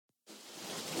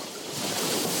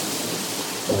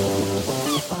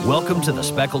Welcome to the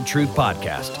Speckled Truth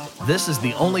Podcast. This is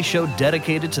the only show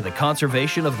dedicated to the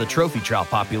conservation of the trophy trout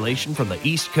population from the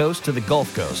East Coast to the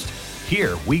Gulf Coast.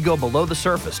 Here, we go below the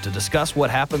surface to discuss what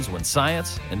happens when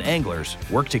science and anglers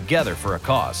work together for a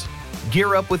cause.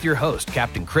 Gear up with your host,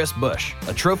 Captain Chris Bush,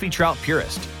 a trophy trout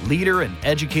purist, leader, and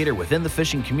educator within the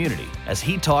fishing community, as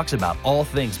he talks about all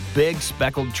things big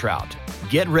speckled trout.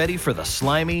 Get ready for the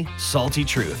slimy, salty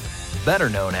truth, better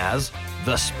known as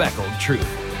the Speckled Truth.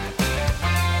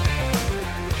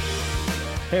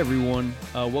 Hey everyone,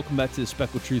 welcome back to the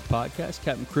Speckled Truth Podcast.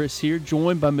 Captain Chris here,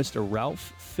 joined by Mr.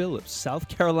 Ralph Phillips, South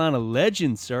Carolina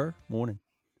legend, sir. Morning.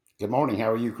 Good morning.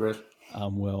 How are you, Chris?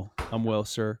 I'm well,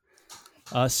 sir.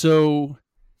 So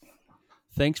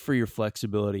thanks for your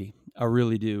flexibility. I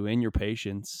really do, and your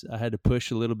patience. I had to push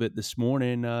a little bit this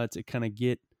morning to kind of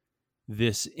get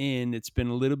this in. It's been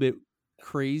a little bit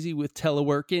crazy with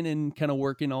teleworking and kind of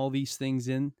working all these things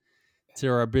in to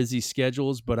our busy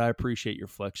schedules, but I appreciate your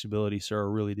flexibility, sir.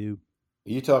 I really do.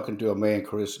 You're talking to a man,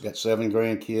 Chris, got 7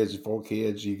 grandkids and 4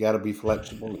 kids. You got to be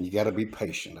flexible and you got to be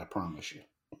patient. I promise you.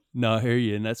 No, I hear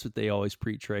you, and that's what they always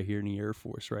preach right here in the Air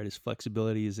Force, right? Is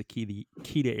flexibility is the key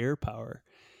to air power,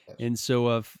 Yes. and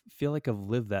so I feel like I've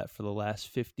lived that for the last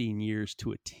 15 years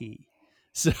to a T.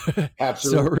 So,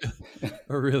 Absolutely.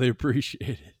 I really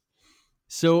appreciate it.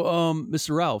 So,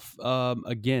 Mr. Ralph,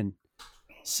 again,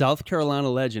 South Carolina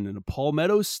legend in the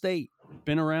Palmetto State,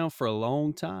 been around for a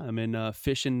long time and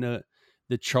fishing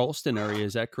the Charleston area.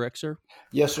 Is that correct, sir?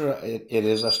 Yes, sir. It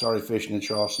is. I started fishing in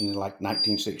Charleston in like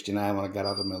 1969 when I got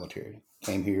out of the military.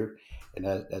 Came here, and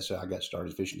that's how I got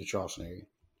started fishing the Charleston area.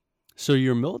 So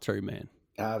you're a military man.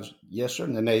 Yes, sir,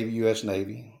 in the Navy, U.S.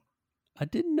 Navy. I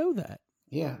didn't know that.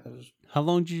 Yeah. How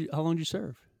long did you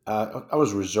serve? I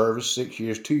was a reservist 6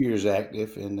 years, 2 years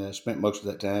active, and spent most of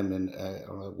that time in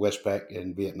on Westpac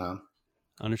in Vietnam.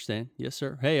 I understand. Yes,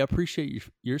 sir. Hey, I appreciate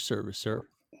your service, sir.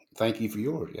 Thank you for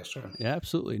yours. Yes, sir. Yeah,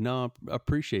 absolutely. No, I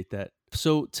appreciate that.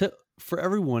 So for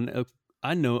everyone,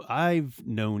 I know I've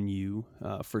known you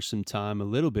for some time, a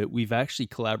little bit. We've actually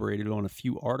collaborated on a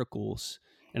few articles,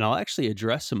 and I'll actually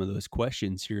address some of those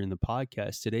questions here in the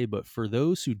podcast today. But for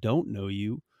those who don't know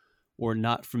you or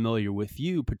not familiar with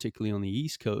you, particularly on the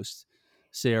East Coast,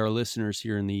 say our listeners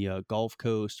here in the Gulf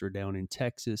Coast or down in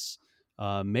Texas,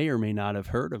 may or may not have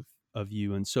heard of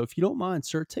you. And so if you don't mind,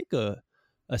 sir, take a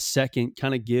second,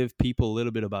 kind of give people a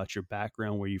little bit about your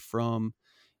background, where you're from,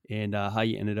 and how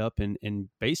you ended up and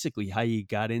basically how you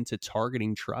got into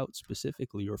targeting trout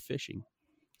specifically or fishing.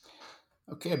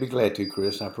 Okay, I'd be glad to,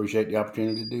 Chris. I appreciate the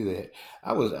opportunity to do that.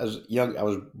 As young. I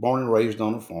was born and raised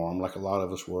on a farm, like a lot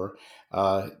of us were.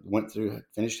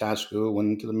 Finished high school,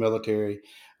 went into the military,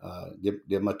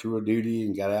 did my tour of duty,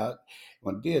 and got out.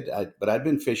 When I did, but I'd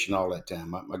been fishing all that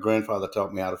time. My grandfather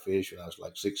taught me how to fish when I was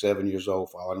like 6, 7 years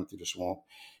old, following him through the swamp.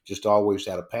 Just always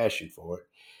had a passion for it.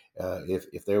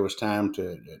 If there was time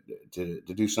to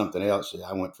do something else,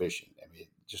 I went fishing. I mean,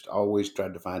 just always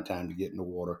tried to find time to get in the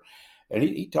water. And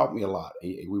he taught me a lot.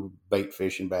 We were bait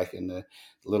fishing back in the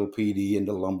Little PD and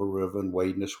the Lumber River and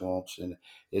wading the swamps. And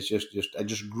it's just I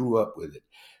just grew up with it.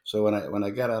 So when I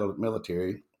got out of the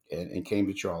military and came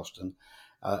to Charleston,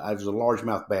 I was a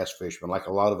largemouth bass fisherman, like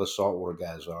a lot of us saltwater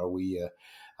guys are.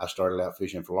 I started out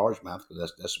fishing for largemouth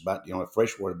because that's about the only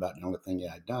freshwater, about the only thing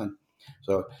I'd done.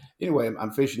 So anyway,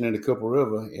 I'm fishing in the Cooper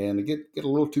River and I get a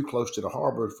little too close to the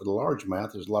harbor for the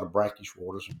largemouth. There's a lot of brackish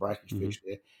water, some brackish fish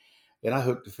there. And I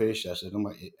hooked the fish. I said,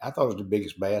 I thought it was the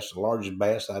biggest bass, the largest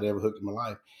bass I'd ever hooked in my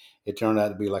life. It turned out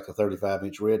to be like a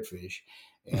 35-inch redfish.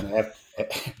 And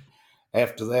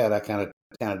after that, I kind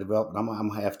of developed. I'm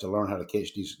gonna have to learn how to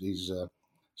catch these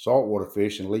saltwater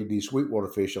fish and leave these sweetwater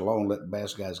fish alone. Let the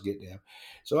bass guys get them.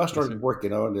 So I started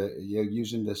working on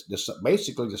using this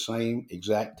basically the same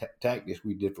exact tactics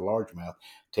we did for largemouth: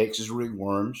 Texas rig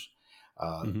worms.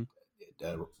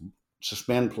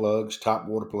 Suspend plugs, top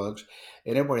water plugs,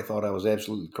 and everybody thought I was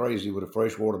absolutely crazy with a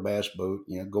freshwater bass boat,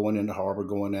 going in the harbor,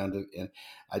 going down to, and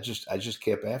I just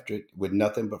kept after it with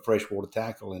nothing but freshwater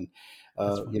tackle, and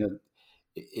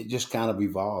it just kind of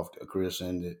evolved, Chris,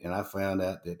 and I found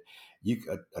out that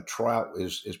a trout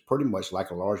is pretty much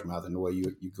like a largemouth in the way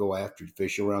you go after it. You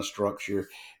fish around structure,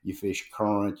 you fish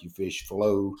current, you fish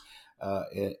flow.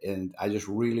 And I just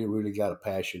really got a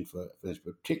passion for this,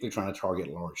 particularly trying to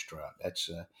target large trout. That's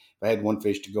if I had one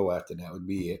fish to go after, that would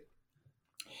be it.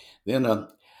 Then I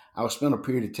would spend a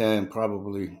period of time,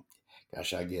 probably,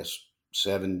 I guess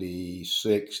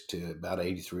 76 to about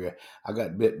 83. I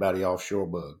got bit by the offshore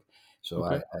bug, so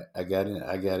okay. I got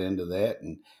into that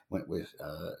and went with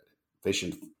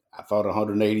fishing I thought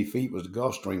 180 feet was the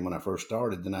Gulf Stream when I first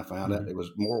started. Then I found out Hmm. it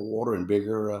was more water and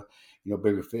bigger,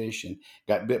 bigger fish, and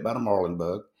got bit by the marlin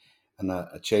bug. And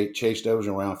I chased those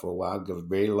around for a while. I was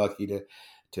very lucky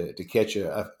to catch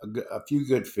a few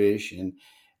good fish, and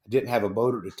I didn't have a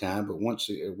boat at the time. But once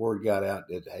the word got out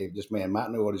that, hey, this man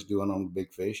might know what he's doing on the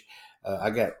big fish,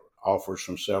 I got offers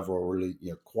from several really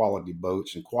quality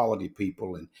boats and quality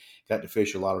people, and got to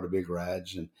fish a lot of the big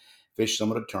rides and fished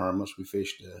some of the tournaments. We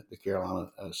fished the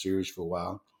Carolina series for a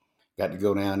while. Got to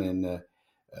go down and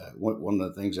one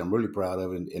of the things I'm really proud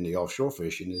of in the offshore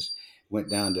fishing is went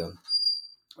down to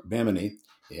Bimini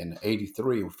in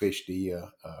 '83 and fished the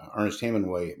Ernest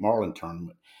Hemingway Marlin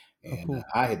tournament. Oh, And cool.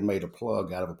 I had made a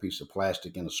plug out of a piece of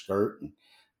plastic in a skirt and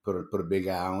put a big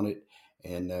eye on it.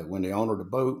 And when the owner of the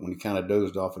boat, when he kind of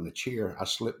dozed off in the chair, I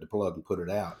slipped the plug and put it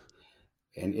out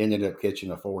and ended up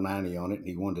catching a 490 on it. And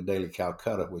he won the Daily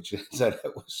Calcutta, which so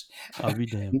that was I'll be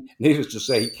damned. needless to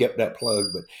say, he kept that plug.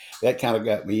 But that kind of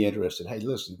got me interested. Hey,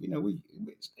 listen,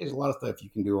 there's a lot of stuff you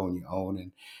can do on your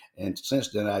own, and since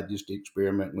then I just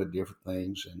experimenting with different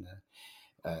things and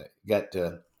got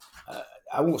to. Uh,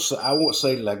 I won't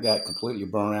say that I got completely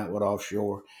burned out with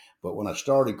offshore, but when I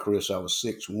started, Chris, I was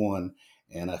 6'1",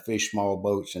 and I fished small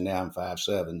boats, and now I'm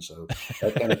 5'7". So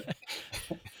that kind of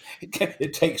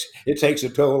it takes a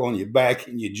toll on your back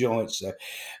and your joints.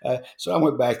 So I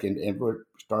went back and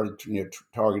started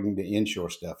targeting the inshore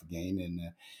stuff again,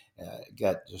 and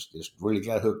got just really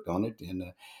got hooked on it.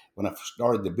 And when I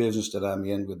started the business that I'm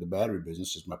in with the battery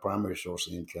business is my primary source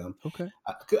of income. Okay.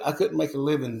 I couldn't make a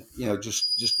living,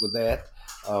 just with that.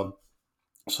 Um,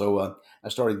 so I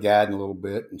started guiding a little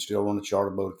bit and still run a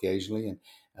charter boat occasionally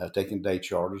and taking day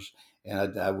charters.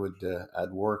 And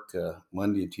I'd work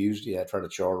Monday and Tuesday. I try to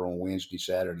charter on Wednesday,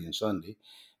 Saturday, and Sunday.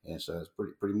 And so it's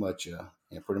pretty much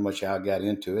how I got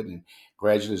into it. And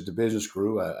gradually, as the business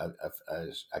grew, I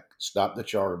stopped the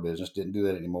charter business, didn't do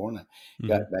that anymore, and I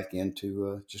got Hmm. back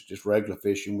into just regular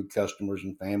fishing with customers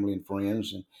and family and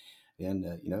friends,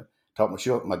 and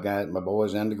taught my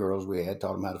boys and the girls we had,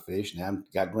 taught them how to fish. Now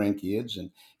I've got grandkids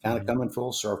and kind of Hmm. coming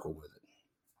full circle with it.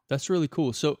 That's really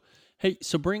cool. So, hey,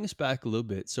 so bring us back a little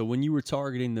bit. So, when you were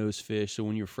targeting those fish, so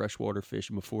when you were freshwater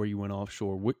fishing before you went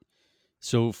offshore, what?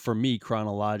 So, for me,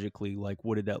 chronologically, like,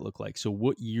 what did that look like? So,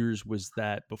 what years was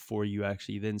that before you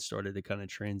actually then started to kind of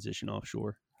transition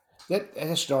offshore?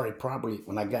 That started probably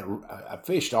when I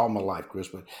fished all my life, Chris,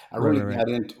 but I Right, really right, right. got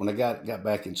into when I got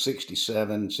back in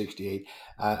 '67, '68.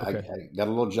 I Okay. got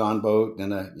a little John boat,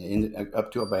 then I ended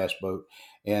up to a bass boat,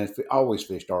 and always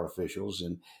fished artificials,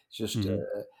 and just Hmm.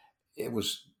 it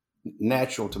was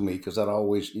natural to me because I'd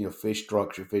always, fish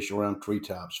structure, fish around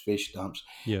treetops, fish stumps,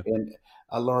 Yeah. and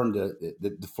I learned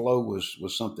that the flow was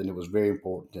something that was very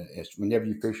important. Whenever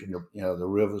you fish in the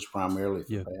rivers primarily for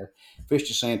Yeah. bass, fish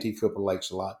the Santee Cooper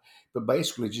Lakes a lot, but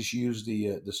basically just use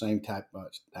the same type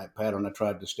pattern I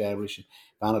tried to establish.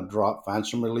 Find a drop, find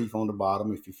some relief on the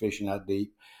bottom if you're fishing out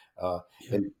deep, uh,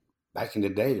 Yeah. and back in the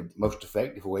day, the most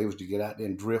effective way was to get out there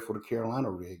and drift with a Carolina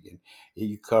rig, and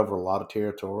you cover a lot of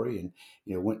territory, and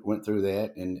went through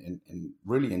that and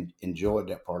really enjoyed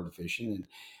that part of the fishing. And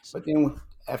S- but then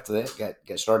after that,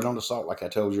 got started on the salt, like I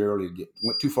told you earlier.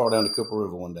 Went too far down the Cooper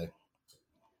River one day.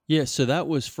 Yeah. So, that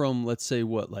was from, let's say,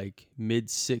 what, like mid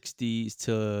 60s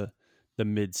to the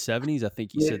mid 70s? I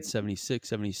think you Yeah, said 76,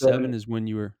 77 seven. is when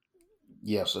you were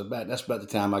Yeah, so that's about the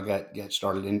time I got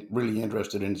started and really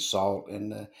interested in the salt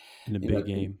and in the you know big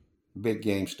game. big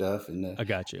game stuff and I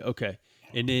got you. Okay.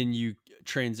 And then you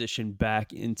transition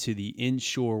back into the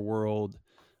inshore world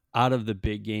out of the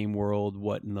big game world,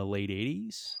 what, in the late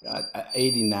 80s?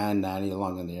 89, 90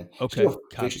 along in there. Okay. Still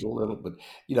fished a Copy. little, but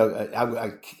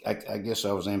I guess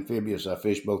I was amphibious. I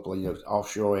fished both,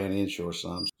 offshore and inshore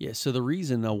some. Yeah. So the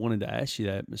reason I wanted to ask you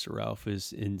that, Mr. Ralph,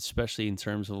 is especially in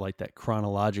terms of like that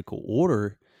chronological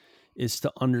order, is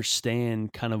to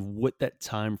understand kind of what that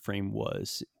time frame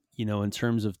was, in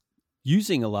terms of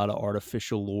using a lot of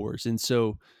artificial lures. And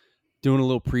so doing a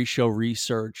little pre-show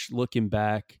research, looking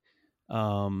back,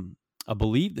 um, I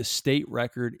believe the state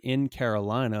record in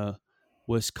Carolina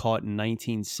was caught in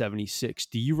 1976.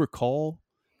 Do you recall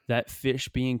that fish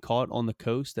being caught on the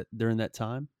coast during that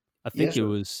time? I think Yes, it sir.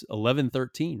 was 11,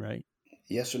 13, right?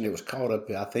 Yes, sir. And it was caught up.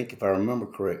 I think if I remember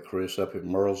correct, Chris, up at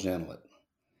Merle's Inlet.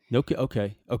 Okay,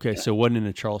 okay, okay. Yeah. So it wasn't in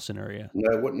the Charleston area.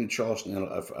 No, it wasn't in Charleston.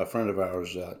 A friend of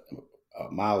ours,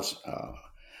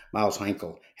 Miles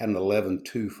Hinkle, had an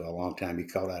 11-2 for a long time. He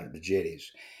caught out at the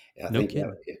jetties. And No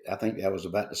kidding. I think that was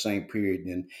about the same period.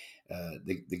 And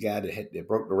the guy that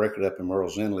broke the record up in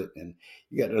Merle's Inlet, and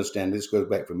you got to understand this goes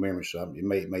back from memory, so it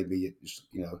may be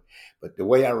but the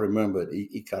way I remember it,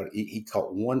 he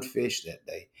caught one fish that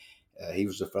day. He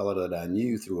was a fellow that I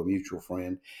knew through a mutual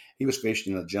friend. He was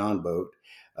fishing in a john boat,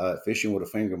 fishing with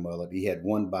a finger mullet. He had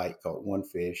one bite, caught one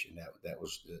fish, and that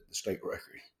was the state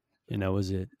record. And that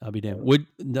was it. I'll be damned. Would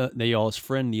they y'all's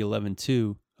friend, the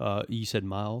 11-2, you said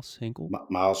Miles Hinkle?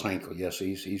 Miles Hankel, yes,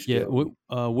 he's Yeah. still.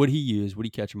 What he use? What he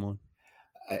catch him on?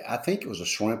 I think it was a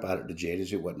shrimp out at the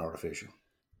jetties. It wasn't artificial.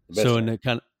 The best So in the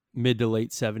kind of mid to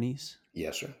late 70s.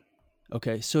 Yes, sir.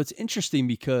 Okay, so it's interesting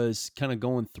because kind of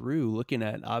going through, looking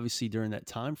at obviously during that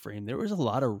time frame, there was a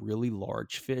lot of really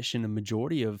large fish, and the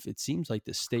majority of it seems like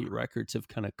the state records have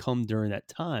kind of come during that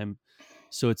time.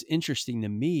 So it's interesting to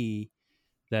me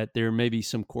that there may be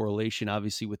some correlation,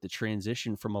 obviously, with the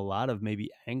transition from a lot of maybe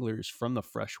anglers from the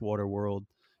freshwater world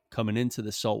coming into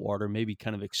the saltwater, maybe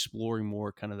kind of exploring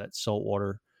more kind of that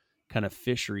saltwater kind of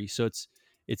fishery. So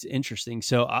it's interesting.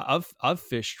 So I've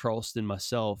fished Charleston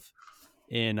myself,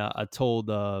 and I told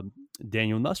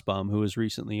Daniel Nussbaum, who was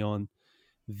recently on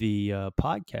the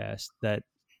podcast, that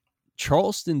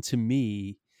Charleston to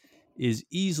me is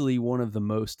easily one of the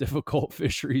most difficult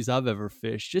fisheries I've ever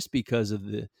fished, just because of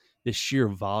the sheer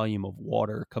volume of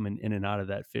water coming in and out of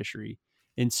that fishery.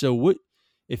 And so, what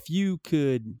if you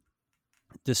could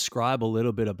describe a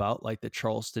little bit about like the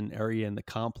Charleston area and the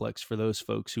complex for those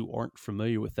folks who aren't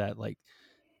familiar with that? Like,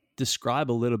 describe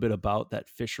a little bit about that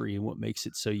fishery and what makes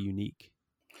it so unique.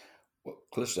 Well,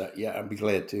 Cliff, yeah, I'd be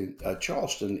glad to.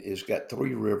 Charleston has got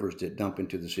three rivers that dump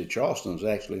into the city. Charleston's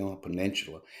actually on a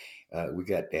peninsula. We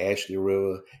got the Ashley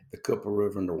River, the Cooper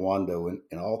River, and the Wando,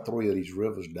 and all three of these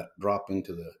rivers drop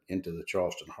into the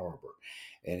Charleston Harbor.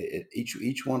 And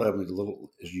each one of them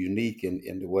is unique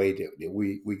in the way that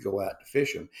we go out to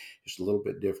fish them. It's a little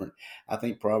bit different. I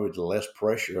think probably the less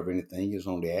pressure of anything is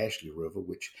on the Ashley River,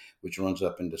 which runs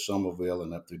up into Somerville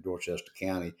and up through Dorchester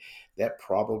County. That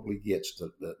probably gets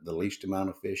the least amount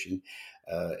of fishing.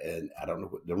 And I don't know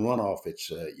what the runoff. It's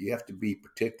you have to be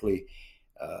particularly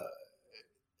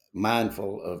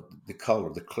mindful of the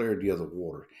color, the clarity of the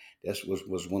water. That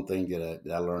was one thing that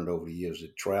I learned over the years.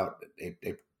 That trout,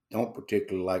 they don't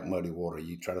particularly like muddy water.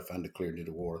 You try to find the clarity of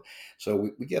the water. So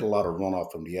we get a lot of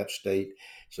runoff from the upstate.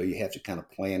 So you have to kind of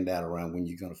plan that around when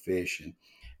you're going to fish. And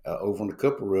over on the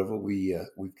Cooper River,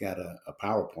 we've got a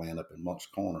power plant up in Monk's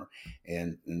Corner,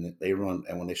 and they run.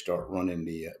 And when they start running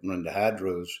the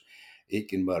hydros, it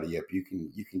can muddy up. You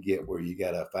can get where you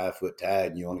got a 5-foot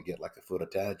tide and you only get like a foot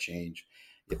of tide change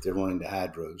if they're running the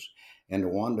hydros. And the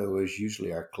Wando is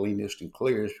usually our cleanest and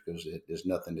clearest because there's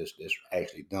nothing that's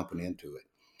actually dumping into it.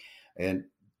 And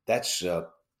that's and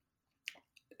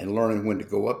learning when to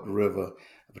go up the river,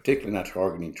 particularly not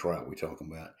targeting trout we're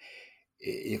talking about.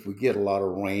 If we get a lot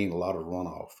of rain, a lot of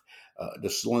runoff, the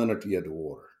salinity of the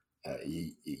water,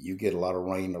 you get a lot of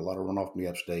rain, a lot of runoff from the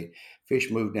upstate. Fish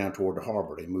move down toward the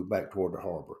harbor. They move back toward the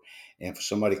harbor. And for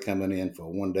somebody coming in for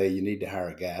one day, you need to hire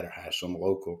a guide or hire some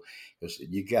local, because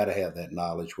you got to have that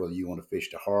knowledge, whether you want to fish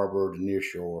the harbor, the near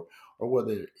shore, or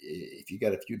whether if you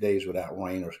got a few days without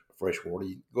rain or fresh water,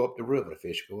 you go up the river to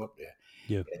fish, go up there.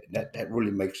 Yeah. That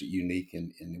really makes it unique.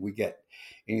 And we got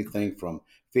anything from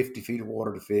 50 feet of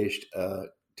water to fish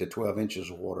to 12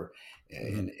 inches of water.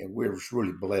 And we're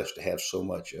really blessed to have so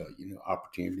much,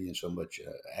 opportunity and so much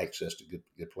access to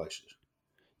good places.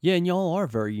 Yeah, and y'all are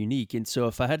very unique. And so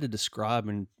if I had to describe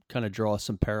and kind of draw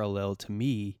some parallel to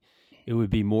me, it would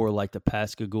be more like the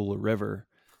Pascagoula River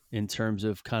in terms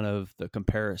of kind of the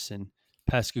comparison.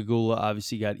 Pascagoula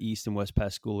obviously got East and West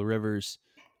Pascagoula rivers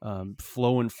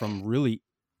flowing from really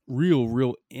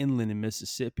real inland in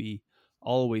Mississippi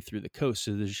all the way through the coast.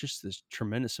 So there's just this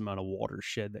tremendous amount of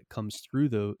watershed that comes through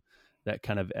that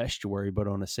kind of estuary. But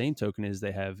on the same token is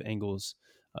they have Angles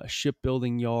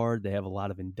shipbuilding yard. They have a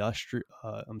lot of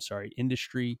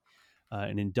industry,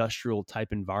 an industrial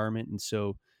type environment. And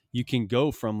so you can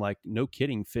go from, like, no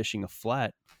kidding, fishing a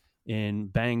flat in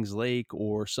Bangs Lake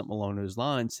or something along those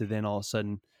lines to then all of a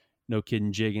sudden, no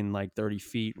kidding, jigging like 30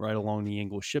 feet right along the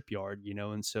Ingalls shipyard,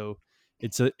 And so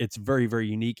it's very, very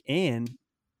unique, and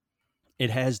it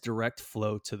has direct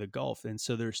flow to the Gulf. And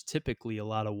so there's typically a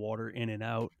lot of water in and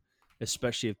out,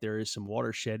 especially if there is some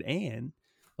watershed. And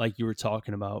like you were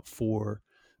talking about, for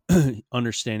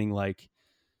understanding like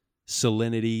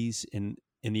salinities and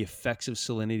the effects of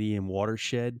salinity and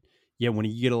watershed. Yeah, when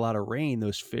you get a lot of rain,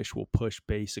 those fish will push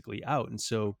basically out. And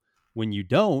so when you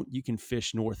don't, you can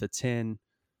fish north of 10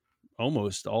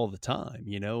 almost all the time,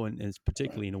 and it's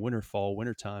particularly in a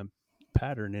wintertime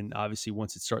pattern. And obviously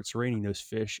once it starts raining, those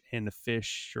fish and the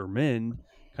fishermen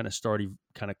kind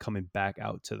of coming back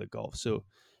out to the Gulf. So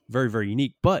very, very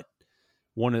unique. But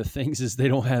one of the things is they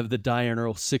don't have the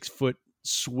diurnal 6-foot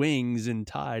swings in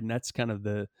tide, and that's kind of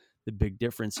the big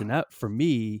difference. And that, for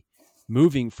me,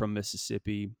 moving from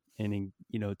Mississippi and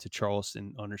in, to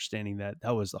Charleston, understanding that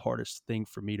that was the hardest thing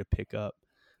for me to pick up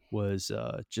was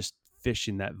just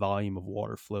fishing that volume of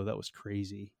water flow. That was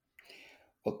crazy.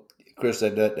 Well, Chris,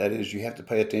 that is, you have to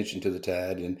pay attention to the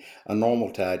tide, and a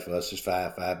normal tide for us is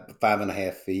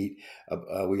 5.5 feet.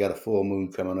 We got a full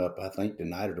moon coming up, I think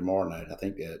tonight or tomorrow night. I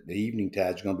think the evening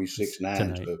tide's going to be It's 6-9,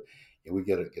 tonight. so yeah, we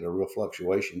get a real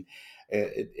fluctuation,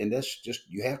 and that's just,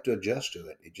 you have to adjust to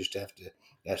it. You just have to.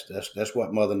 That's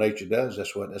what Mother Nature does.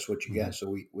 That's what you Mhm. got. So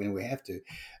we have to.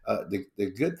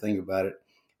 The good thing about it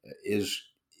is,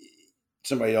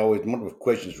 somebody always, one of the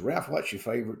questions, Ralph, what's your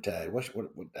favorite tide? What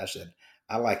I said,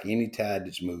 I like any tide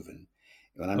that's moving.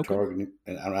 When I'm Okay. targeting,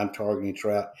 and I'm targeting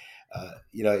trout,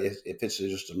 if it's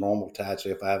just a normal tide,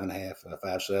 say a 5.5,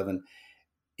 5.7,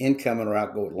 incoming or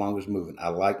outgoing, as long as moving. I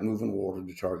like moving water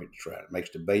to target the trout. It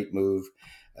makes the bait move,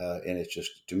 and it's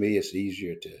just, to me, it's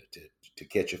easier to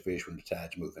catch a fish when the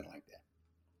tide's moving like that.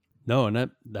 No,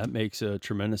 and that makes a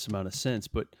tremendous amount of sense.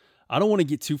 But I don't want to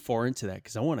get too far into that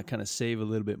because I want to kind of save a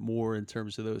little bit more in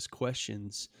terms of those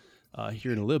questions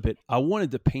here in a little bit. I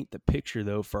wanted to paint the picture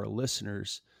though for our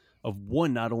listeners of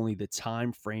one, not only the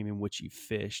time frame in which you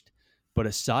fished, but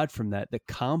aside from that, the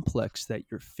complex that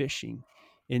you're fishing.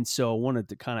 And so I wanted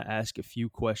to kind of ask a few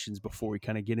questions before we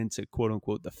kind of get into quote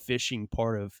unquote the fishing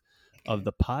part of Okay.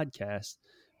 the podcast.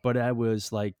 But I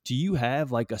was like, do you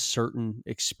have like a certain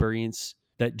experience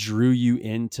that drew you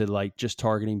into like just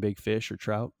targeting big fish or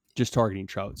trout? Just targeting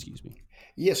trout, excuse me.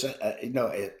 Yes,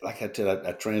 like I said,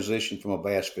 I transitioned from a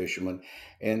bass fisherman,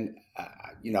 and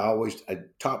I always,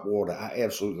 top water. I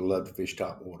absolutely love to fish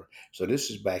top water. So this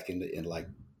is back in like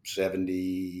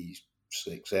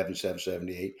 76, 77,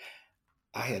 78.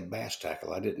 I had bass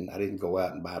tackle. I didn't go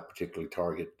out and buy a particularly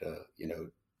target,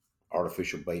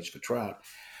 artificial baits for trout.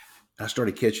 I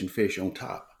started catching fish on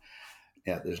top.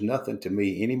 Now, there's nothing to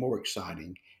me any more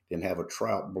exciting than have a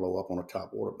trout blow up on a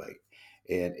top water bait.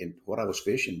 And what I was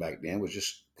fishing back then was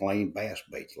just plain bass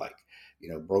baits, like,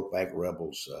 brokeback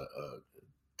rebels,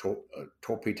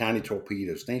 tiny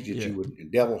torpedoes, things that Yeah. you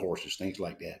would, devil horses, things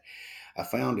like that. I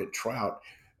found that trout,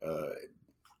 uh,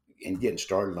 and getting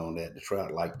started on that, the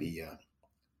trout like the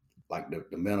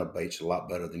minnow baits a lot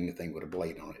better than anything with a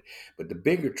blade on it. But the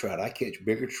bigger trout, I catch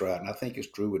bigger trout, and I think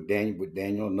it's true with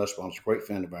Daniel and Nussbaum's a great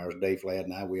friend of ours, Dave Ladd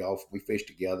and I. We fish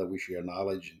together, we share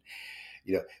knowledge, and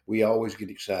we always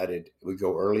get excited. We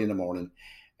go early in the morning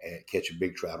and catch a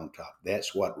big trout on top.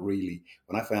 That's what really,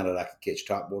 when I found out I could catch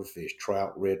topwater fish,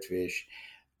 trout, redfish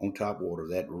on top water,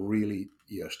 that really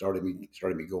started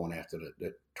me going after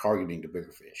the targeting the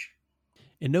bigger fish.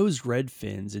 And those red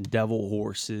fins and devil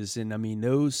horses, and I mean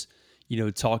those,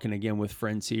 talking again with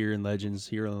friends here and legends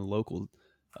here on the local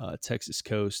Texas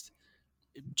coast.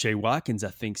 Jay Watkins,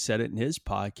 I think, said it in his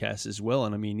podcast as well.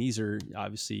 And I mean, these are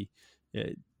obviously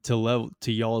uh, to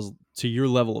your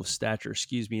level of stature,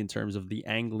 excuse me, in terms of the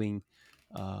angling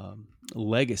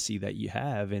legacy that you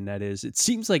have, and that is, it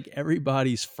seems like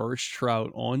everybody's first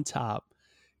trout on top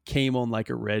came on like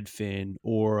a redfin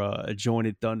or a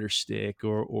jointed thunderstick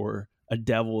or a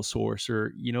devil's horse,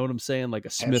 or you know what I'm saying, like a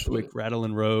Smithwick Absolutely.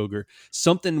 rattling rogue or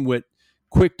something with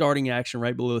quick darting action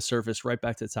right below the surface, right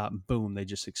back to the top, and boom, they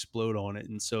just explode on it.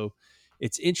 And so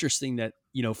it's interesting that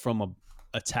from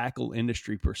a tackle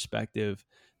industry perspective,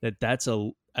 that's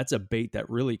a bait that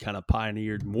really kind of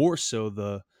pioneered more so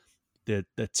the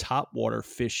top water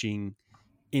fishing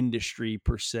industry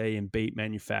per se, and bait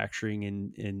manufacturing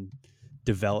and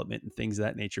development and things of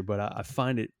that nature. But I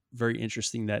find it very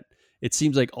interesting that it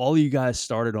seems like all you guys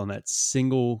started on that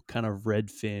single kind of red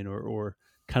fin or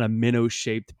kind of minnow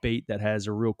shaped bait that has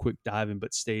a real quick diving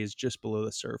but stays just below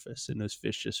the surface, and those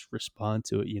fish just respond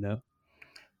to it.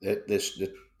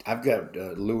 I've got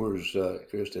lures,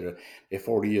 Chris, they're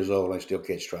 40 years old. And I still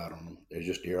catch trout on them. They're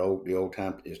just the old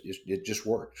time. It just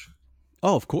works.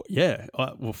 Oh, of course. Yeah.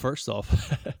 Well, first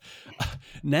off,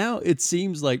 now it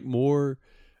seems like more,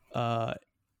 uh,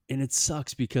 and it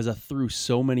sucks because I threw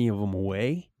so many of them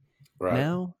away Right.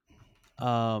 now.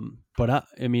 But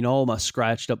I mean, all my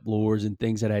scratched up lures and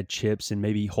things that had chips and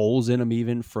maybe holes in them,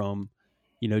 even from,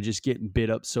 just getting bit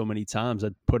up so many times,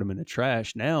 I'd put them in the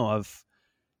trash. Now I've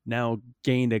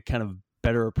gained a kind of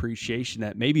better appreciation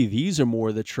that maybe these are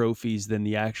more the trophies than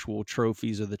the actual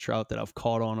trophies of the trout that I've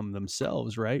caught on them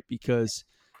themselves, right? Because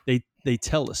they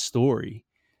tell a story.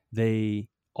 They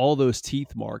All those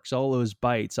teeth marks, all those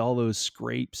bites, all those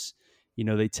scrapes,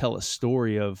 they tell a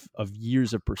story of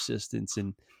years of persistence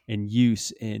and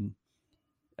use. And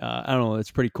I don't know, it's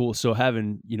pretty cool. So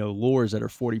having lures that are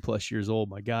 40 plus years old,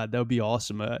 my God, that would be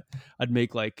awesome. I'd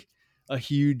make like a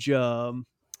huge like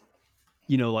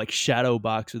shadow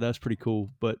boxer. That's pretty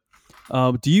cool. But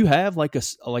Do you have like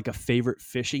a favorite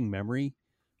fishing memory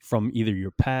from either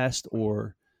your past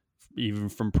or even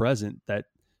from present that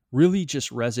really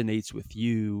just resonates with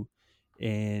you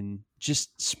and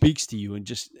just speaks to you? And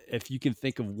just if you can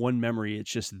think of one memory,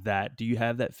 it's just that. Do you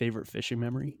have that favorite fishing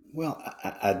memory? Well,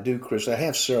 I do, Chris. I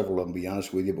have several of them, to be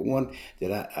honest with you, but one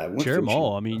that I went Share them fishing.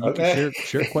 all. I mean, you can Okay.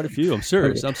 share quite a few. I'm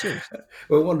serious. Okay. I'm serious.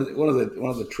 Well, one of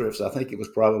the trips, I think it was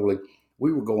probably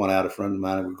we were going out. A friend of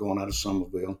mine, we were going out of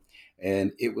Somerville,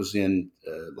 and it was in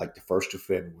like the 1st of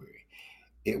February.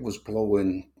 It was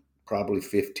blowing probably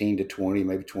 15 to 20,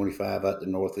 maybe 25 out the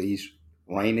northeast,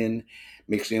 raining,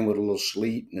 mixed in with a little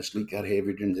sleet, and the sleet got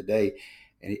heavier during the day.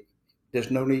 And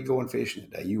there's no need going fishing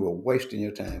today. You were wasting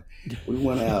your time. We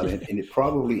went out, Yeah. and it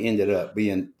probably ended up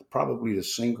being probably the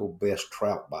single best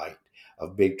trout bite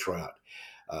of big trout.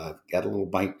 Got a little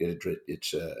bank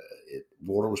that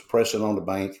water was pressing on the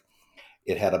bank.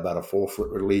 It had about a 4 foot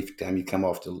relief. Time you come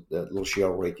off the little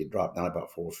shell rake, it dropped down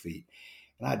about 4 feet.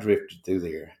 And I drifted through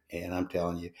there, and I'm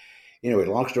telling you, anyway,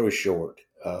 long story short,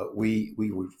 we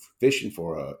were fishing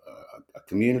for a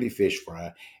community fish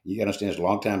fry. You got to understand, it's a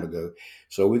long time ago,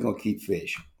 so we're gonna keep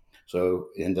fish. So,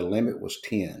 and the limit was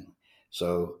 10.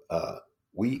 So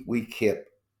we kept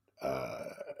uh,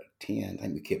 10. I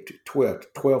think we kept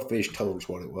 12 fish total is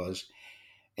what it was,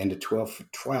 and the 12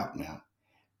 trout now.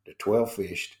 The 12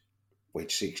 fish weighed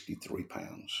 63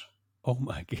 pounds. Oh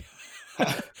my god.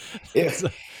 Yeah, that's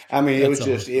a, I mean, it was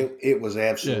that's just awesome. it was Yeah.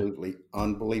 absolutely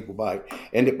unbelievable bite,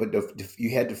 and you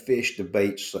had to fish the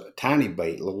baits, tiny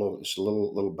bait, it's a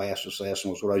little bass assassin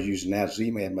was what I was using now.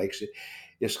 Z-Man makes it.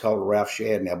 It's called Ralph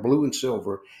Shad. Now, blue and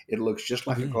silver, it looks just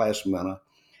like a Okay. glass minnow,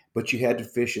 but you had to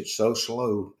fish it so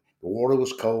slow. The water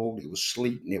was cold, it was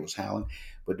sleeting, it was howling,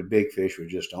 but the big fish were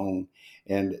just on.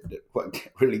 And what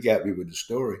really got me with the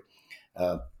story.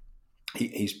 Uh,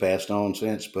 he's passed on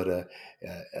since, but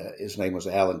his name was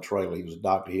Alan Traylor. He was a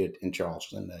doctor here in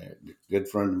Charleston, a good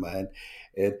friend of mine,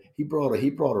 and he brought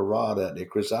a rod out there,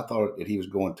 Chris. I thought that he was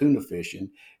going tuna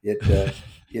fishing. It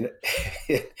you know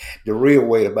the reel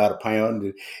weighed about a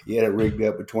pound. He had it rigged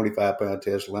up with 25-pound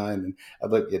test line, and I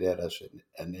looked at that. I said,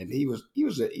 and then he was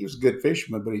a good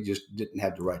fisherman, but he just didn't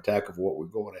have the right tackle for what we're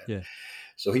going at. Yeah.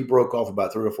 So he broke off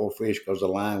about 3 or 4 fish because the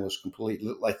line was complete.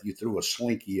 Looked like you threw a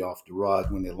slinky off the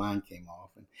rod when the line came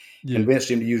off, and Yeah. convinced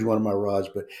him to use one of my rods.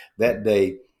 But that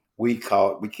day we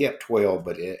kept 12,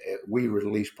 but we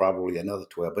released probably another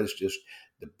 12. But it's just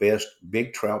the best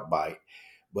big trout bite.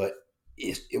 But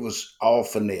it was all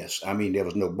finesse. I mean, there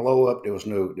was no blow up. There was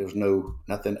no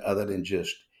nothing other than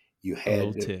just you A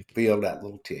little had to tick. feel that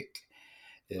little tick.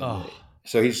 And Oh,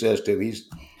 so he says to me,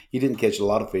 he didn't catch a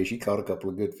lot of fish. He caught a couple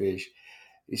of good fish.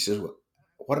 He says, well,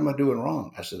 "What am I doing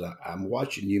wrong?" I said, "I'm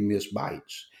watching you miss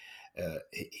bites."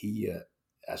 He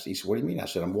said, "What do you mean?" I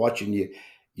said, "I'm watching you.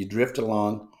 You drift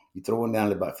along. You're throwing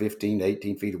down about 15 to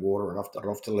 18 feet of water right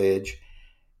off the ledge,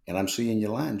 and I'm seeing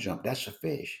your line jump. That's a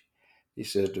fish." He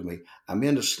says to me, "I'm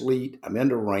in the sleet. I'm in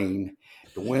the rain.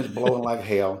 The wind's blowing like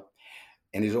hell,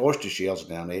 and there's oyster shells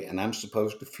down there, and I'm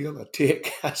supposed to feel a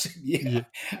tick." I said, "Yeah." yeah.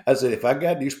 I said, "If I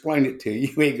got to explain it to you,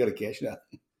 you ain't gonna catch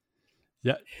nothing."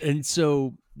 Yeah. And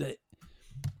so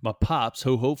my pops,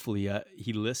 who hopefully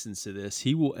he listens to this,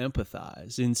 he will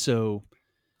empathize. And so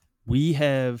we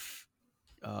have,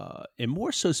 and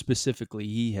more so specifically,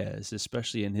 he has,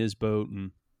 especially in his boat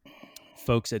and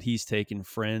folks that he's taken,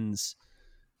 friends.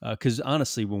 Because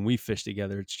honestly, when we fish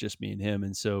together, it's just me and him.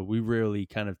 And so we rarely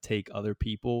kind of take other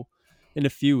people. And a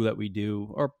few that we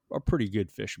do are pretty good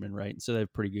fishermen, right? And so they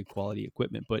have pretty good quality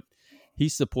equipment. But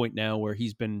he's to the point now where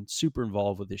he's been super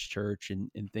involved with his church and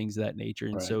things of that nature.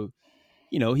 And Right, so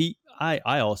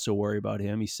I also worry about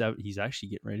him. He's actually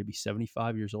getting ready to be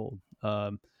 75 years old.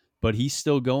 But he's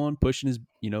still going, pushing his,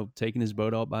 taking his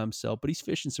boat out by himself. But he's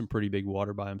fishing some pretty big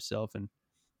water by himself. And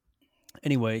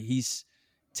anyway, he's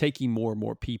taking more and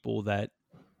more people that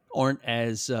aren't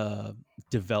as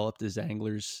developed as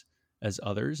anglers as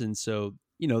others, and so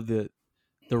the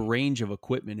range of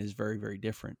equipment is very very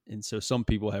different. And so some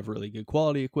people have really good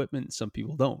quality equipment, and some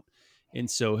people don't. And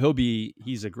so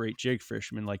he's a great jig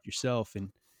fisherman like yourself, and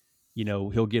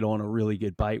he'll get on a really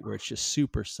good bite where it's just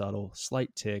super subtle,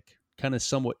 slight tick, kind of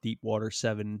somewhat deep water,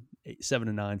 7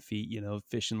 to 9 feet,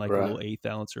 fishing like a right, little eighth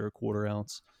ounce or a quarter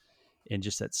ounce, and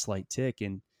just that slight tick.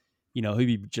 And he'd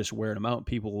be just wearing them out, and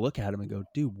people will look at him and go,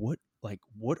 "Dude, what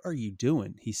are you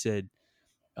doing?" He said,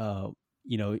 uh,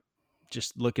 you know,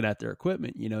 just looking at their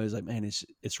equipment, he's like, "Man,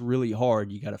 it's really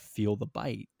hard. You got to feel the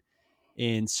bite."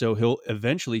 And so he'll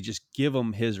eventually just give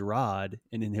them his rod,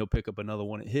 and then he'll pick up another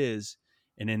one of his,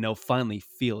 and then they'll finally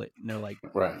feel it. And they're like,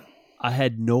 right. "I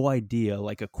had no idea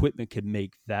like equipment could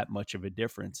make that much of a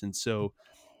difference." And so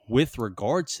with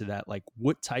regards to that, like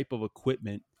what type of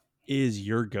equipment is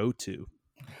your go-to?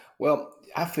 Well,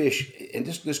 I fish, and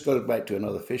this goes back to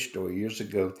another fish story. Years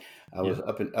ago, I Yeah. was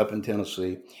up in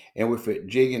Tennessee, and we fit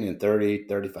jigging in 30,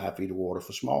 35 feet of water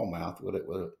for smallmouth with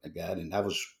a guide, and I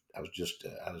was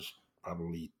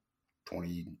probably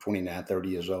 20, 29, 30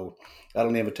 years old. Got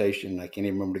an invitation. I can't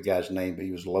even remember the guy's name, but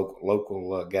he was a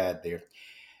local guide there,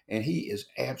 and he is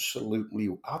absolutely.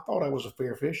 I thought I was a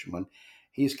fair fisherman.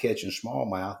 He's catching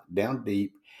smallmouth down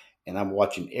deep, and I'm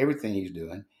watching everything he's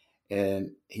doing.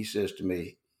 And he says to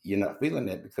me, "You're not feeling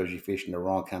that because you're fishing the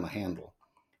wrong kind of handle."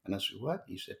 And I said, "What?"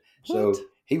 He said, What? "So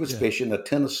he was Yeah. fishing a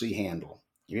Tennessee handle.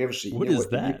 You ever see? What You know is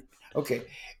what? that? Okay,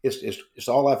 it's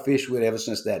all I fished with ever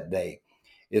since that day.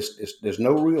 It's there's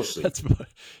no real seat. That's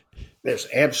There's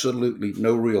absolutely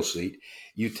no real seat.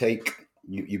 You take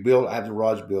you build. I have the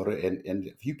rods builder, and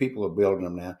a few people are building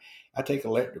them now. I take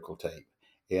electrical tape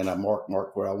and I mark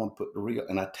where I want to put the reel,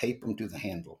 and I tape them to the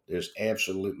handle. There's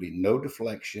absolutely no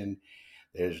deflection.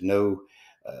 There's no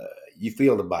you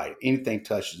feel the bite. Anything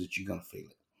touches it, you're going to feel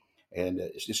it, and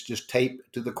it's just tape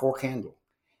to the cork handle.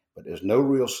 But there's no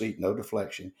real seat, no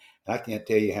deflection. And I can't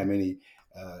tell you how many.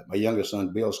 My youngest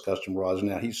son builds custom rods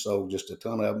now. He's sold just a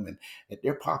ton of them, and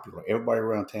they're popular. Everybody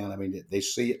around town, I mean, they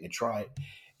see it and they try it.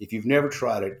 If you've never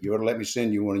tried it, you ought to let me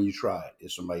send you one and you try it.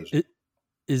 It's amazing. it.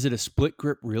 Is it a split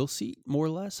grip reel seat, more or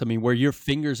less? I mean, where your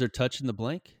fingers are touching the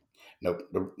blank? No,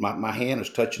 my hand is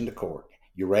touching the cork.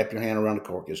 You wrap your hand around the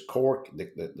cork. It's cork.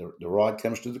 The rod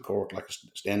comes to the cork like a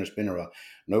standard spinner rod.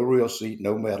 No reel seat,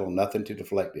 no metal, nothing to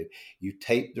deflect it. You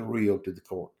tape the reel to the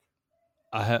cork.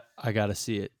 I gotta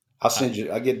see it. I'll I, send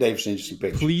you. I'll get Dave to send you some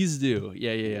pictures. please do.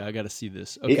 Yeah. I gotta see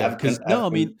this. He, Okay, because no, I've I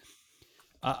mean, been,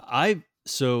 I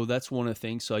so that's one of the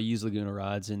things. So I use Laguna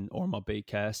rods and or my bait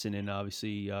cast, and then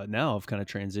obviously now I've kind of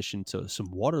transitioned to some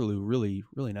Waterloo,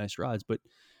 really nice rods. But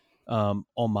on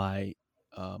my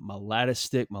lattice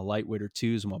stick, my lightweighter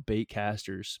twos, and my bait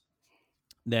casters,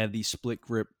 they have these split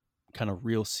grip kind of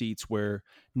reel seats where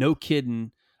no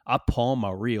kidding, I palm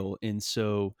my reel, and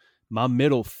so my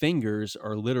middle fingers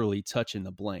are literally touching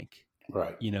the blank,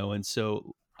 right. and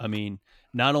so I mean,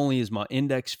 not only is my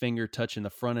index finger touching the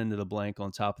front end of the blank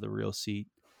on top of the reel seat,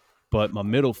 but my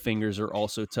middle fingers are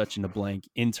also touching the blank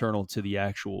internal to the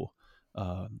actual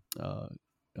uh, uh,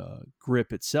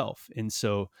 grip itself. And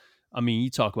so, I mean, you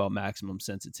talk about maximum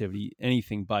sensitivity,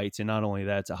 anything bites. And not only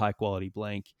that, it's a high quality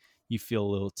blank. You feel a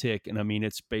little tick. And I mean,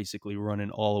 it's basically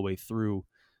running all the way through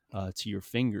to your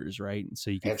fingers, right? And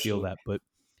so you can feel Absolutely. that.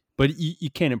 But you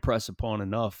can't impress upon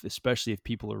enough, especially if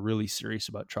people are really serious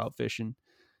about trout fishing,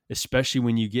 especially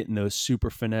when you get in those super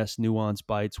finesse, nuanced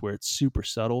bites where it's super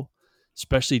subtle,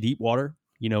 especially deep water.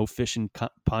 Fishing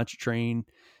Pontchartrain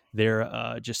there,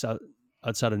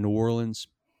 outside of New Orleans.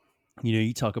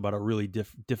 You talk about a really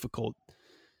difficult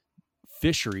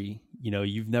fishery.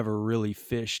 You've never really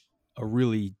fished a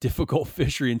really difficult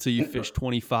fishery until you fish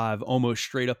 25 almost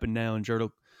straight up and down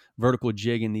vertical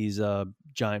jig in these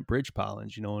giant bridge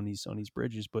pilings, on these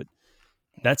bridges. But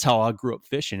that's how I grew up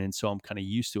fishing, and so I'm kind of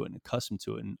used to it and accustomed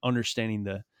to it, and understanding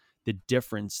the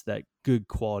difference that good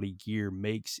quality gear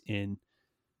makes in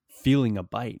feeling a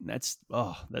bite. And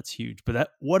that's huge. But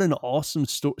what an awesome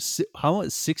story. How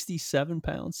much? 67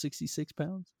 pounds, 66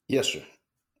 pounds? Yes, sir.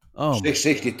 Oh my God.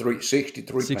 63 pounds.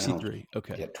 63.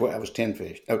 Okay. Yeah, 12. I was 10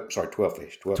 fish. Oh, sorry, 12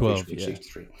 fish. 12 fish 12. for Yeah.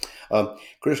 63.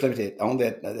 Chris, let me tell you, on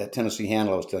that Tennessee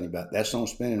handle I was telling you about, that's on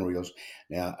spinning reels.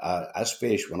 Now,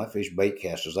 when I fish bait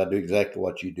casters, I do exactly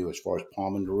what you do as far as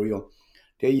palming the reel.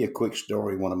 Tell you a quick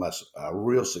story, one of my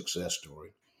real success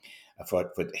story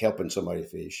for helping somebody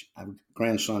fish. My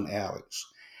grandson, Alex,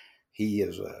 he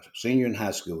is a senior in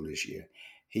high school this year.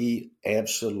 He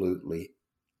absolutely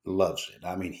loves it.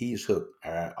 I mean, he's hooked.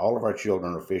 All of our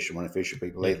children are fishermen and fisher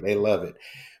people. Yeah. They love it.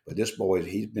 But this boy,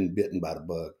 he's been bitten by the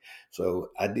bug. So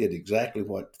I did exactly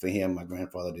what for him my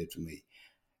grandfather did for me.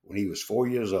 When he was 4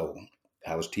 years old,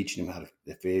 I was teaching him how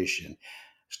to fish and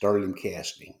started him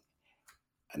casting.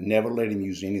 I never let him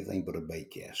use anything but a bait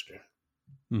caster.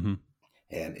 Mm-hmm.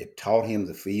 And it taught him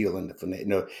the feel and the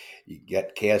finesse. You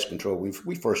got cast control.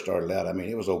 We first started out, I mean,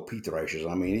 it was old P thrashers.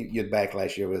 I mean, you'd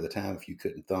backlash every other time if you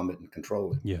couldn't thumb it and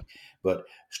control it. Yeah. But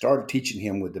started teaching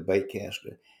him with the bait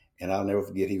caster. And I'll never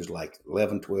forget, he was like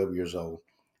 11, 12 years old.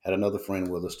 Had another friend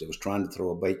with us that was trying to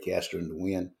throw a bait caster in the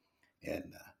wind.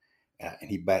 And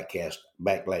he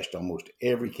backlashed almost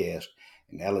every cast.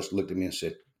 And Alice looked at me and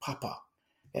said, "Papa,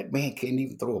 that man can't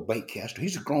even throw a bait caster.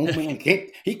 He's a grown man.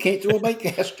 He can't throw a bait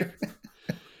caster."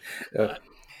 But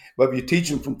if you teach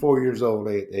them from 4 years old,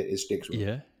 it sticks with them.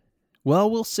 Yeah. Well,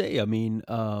 we'll say, I mean,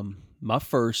 my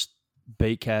first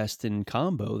bait casting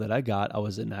combo that I got. I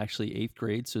was in actually 8th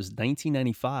grade, so it was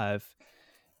 1995,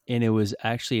 and it was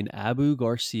actually an Abu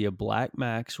Garcia Black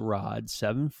Max rod,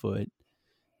 7-foot,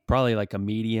 probably like a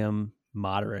medium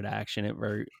moderate action. It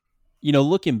very,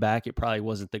 looking back, it probably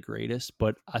wasn't the greatest,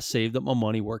 but I saved up my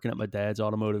money working at my dad's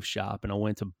automotive shop, and I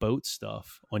went to Boat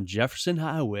Stuff on Jefferson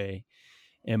Highway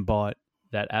and bought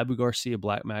that Abu Garcia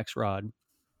Black Max rod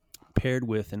paired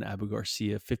with an Abu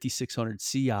Garcia 5600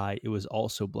 CI. It was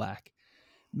also black.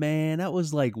 Man, that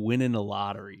was like winning a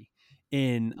lottery.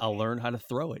 And I learned how to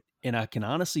throw it. And I can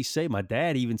honestly say my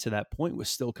dad, even to that point, was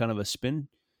still kind of a spin.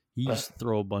 He used to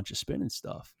throw a bunch of spin and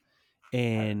stuff.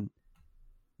 And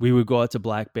we would go out to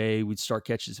Black Bay. We'd start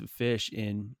catching some fish.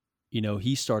 And,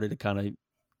 he started to kind of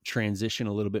transition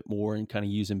a little bit more and kind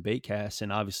of using bait casts.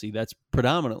 And obviously that's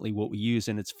predominantly what we use.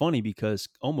 And it's funny because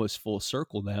almost full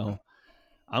circle now,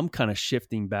 I'm kind of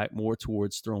shifting back more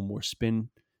towards throwing more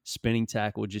spinning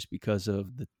tackle just because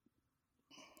of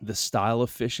the style of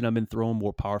fishing I've been throwing,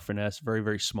 more power finesse, very,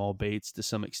 very small baits to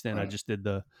some extent. Right. I just did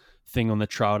the thing on the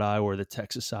trout eye or the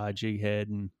Texas eye jig head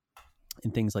and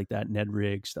things like that, Ned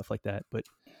rig, stuff like that. But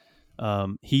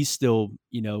he's still,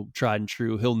 tried and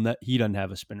true. He doesn't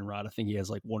have a spinning rod. I think he has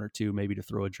like one or two maybe to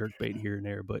throw a jerk bait here and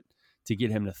there, but to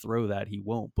get him to throw that, he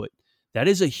won't. But that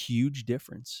is a huge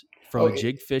difference from a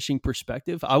jig fishing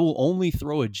perspective. I will only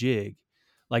throw a jig,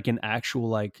 like an actual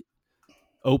like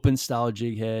open style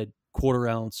jig head, 1/4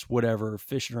 ounce, whatever,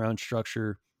 fishing around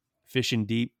structure, fishing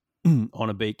deep on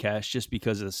a bait cast, just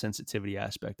because of the sensitivity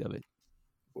aspect of it.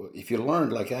 Well, if you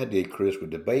learned like I did, Chris,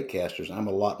 with the bait casters, I'm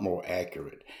a lot more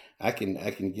accurate. I can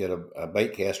get a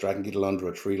bait caster. I can get it under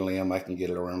a tree limb. I can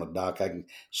get it around a dock. I can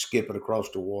skip it across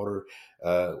the water.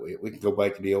 We can go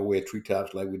back to the old way of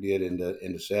treetops like we did in the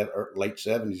late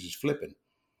 70s. Is flipping.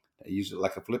 I use it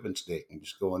like a flipping stick and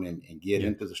just go in and get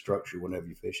into the structure whenever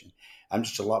you're fishing. I'm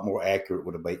just a lot more accurate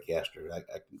with a bait caster. I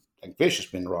can fish a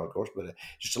spinning rod, of course, but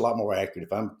just a lot more accurate.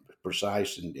 If I'm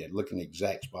precise and looking at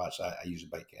exact spots, I use a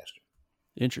bait caster.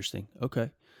 Interesting. Okay.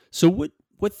 So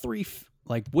what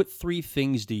three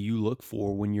things do you look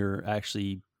for when you're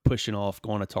actually pushing off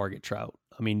going to target trout?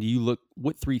 I mean,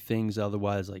 what three things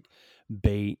otherwise, like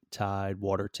bait, tide,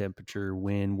 water temperature,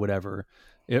 wind, whatever?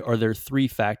 Are there three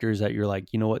factors that you're like,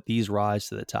 these rise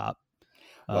to the top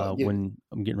when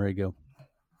I'm getting ready to go?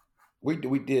 We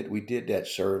did that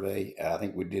survey. I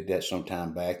think we did that some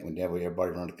time back when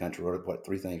everybody around the country wrote what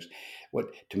three things. What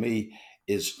to me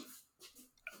is,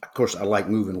 of course, I like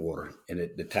moving water and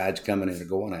the tide's coming in and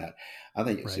going out. I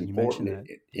think it's important.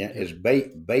 Is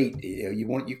bait.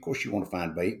 Of course, you want to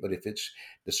find bait, but if it's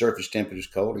the surface temperature is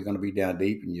cold, you're going to be down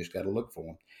deep, and you just got to look for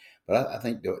them. But I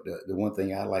think the one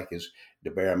thing I like is the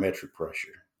barometric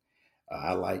pressure.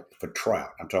 I like for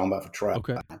trout. I'm talking about for trout.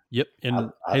 Okay. Yep.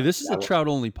 And this is a trout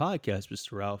only podcast,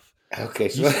 Mr. Ralph. Okay.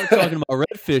 So you start talking about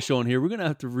redfish on here, we're gonna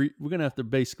have to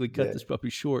basically cut this puppy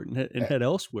short and head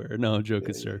elsewhere. No, I'm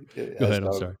joking, sir. Go ahead.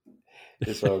 I'm sorry.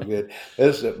 It's all good.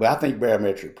 But I think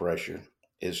barometric pressure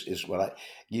is what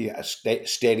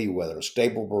steady weather, a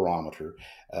stable barometer.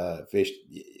 Fish.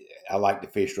 I like to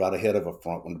fish right ahead of a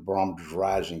front when the barometer's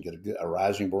rising. Get a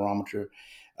rising barometer.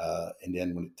 And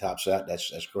then when it tops out,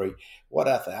 that's great. What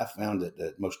I found that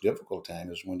the most difficult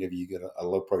time is whenever you get a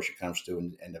low pressure comes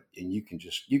through, and you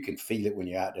can feel it when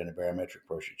you're out there and the barometric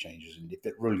pressure changes, and if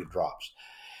it really drops.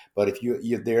 But if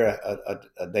you're there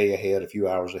a day ahead, a few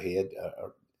hours ahead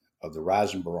of the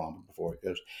rising barometer before it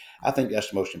goes, I think that's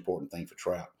the most important thing for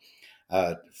trout.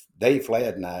 Dave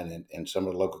Fladd and I and some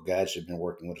of the local guides have been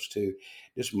working with us too.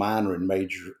 This minor and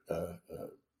major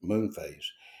moon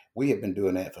phase. We have been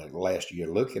doing that for the last year,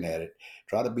 looking at it,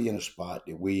 try to be in a spot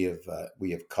that we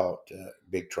have caught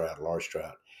big trout, large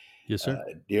trout. Yes, sir.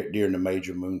 During the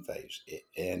major moon phase.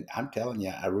 And I'm telling you,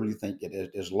 I really think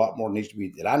that there's a lot more needs to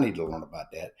be that I need to learn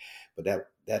about that, but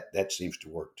that seems to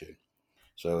work too.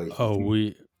 So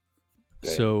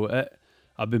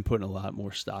I've been putting a lot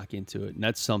more stock into it, and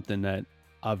that's something that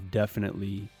I've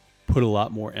definitely put a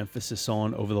lot more emphasis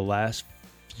on over the last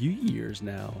few years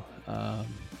now,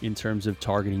 in terms of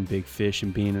targeting big fish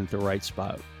and being at the right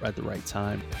spot at the right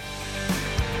time.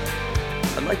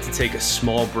 I'd like to take a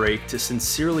small break to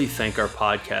sincerely thank our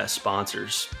podcast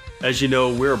sponsors. As you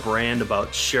know, we're a brand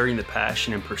about sharing the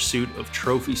passion and pursuit of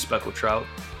trophy speckled trout,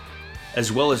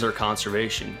 as well as our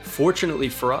conservation. Fortunately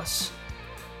for us,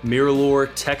 Miralure,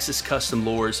 Texas Custom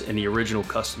Lures, and the original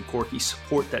Custom Corky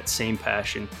support that same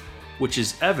passion, which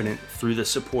is evident through the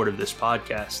support of this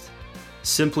podcast.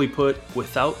 Simply put,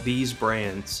 without these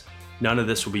brands, none of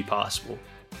this would be possible.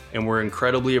 And we're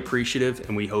incredibly appreciative,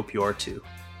 and we hope you are too.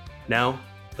 Now,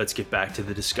 let's get back to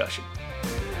the discussion.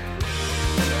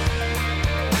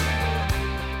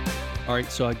 All All right,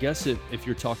 so I guess if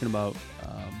you're talking about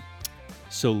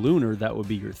so lunar, that would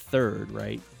be your third,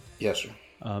 right? Yes, sir.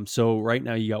 So right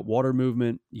now you got water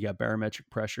movement, you got barometric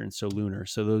pressure, and so lunar.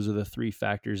 So those are the three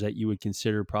factors that you would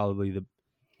consider probably that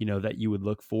you would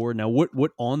look for. Now,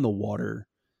 what on the water?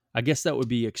 I guess that would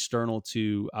be external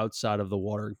to outside of the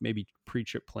water, maybe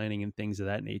pre-trip planning and things of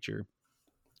that nature.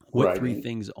 What Right. three And,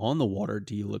 things on the water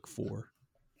do you look for?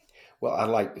 well, I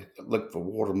like to look for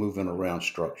water moving around Yeah.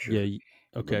 structure. But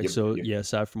Okay. So yeah,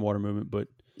 aside from water movement, but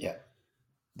yeah,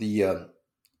 the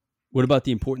what about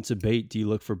the importance of bait? Do you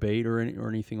look for bait or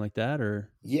anything like that? Or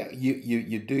yeah,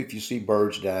 you do if you see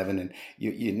birds diving, and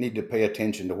you need to pay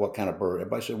attention to what kind of bird.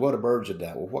 Everybody said, "What are birds that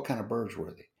dive?" Well, what kind of birds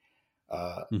were they?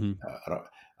 Uh, hmm I don't,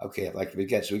 okay, like we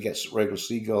got regular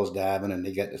seagulls diving, and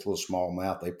they got this little small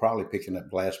mouth. They probably picking up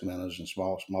glass minnows and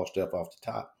small stuff off the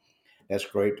top. That's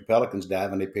great. The pelicans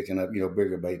diving, they picking up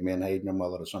bigger bait, menhaden or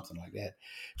mullet or something like that.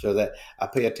 So that I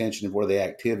pay attention to where the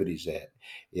activity's at.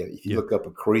 If you yeah. look up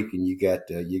a creek and you got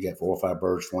 4 or 5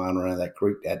 birds flying around that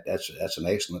creek, that's an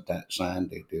excellent sign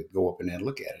to go up in there and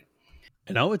look at it.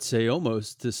 And I would say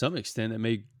almost to some extent it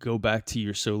may go back to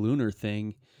your so lunar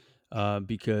thing,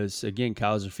 because again,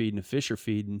 cows are feeding, the fish are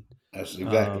feeding. That's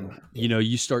exactly right. Yeah.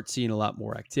 You start seeing a lot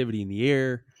more activity in the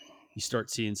air. You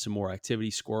start seeing some more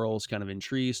activity, squirrels kind of in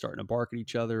trees starting to bark at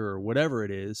each other or whatever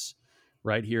it is.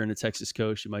 Right here in the Texas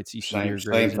coast, you might see some Same deer same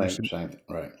grazing or thing. some, Same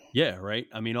right. yeah, right.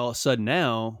 I mean, all of a sudden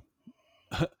now,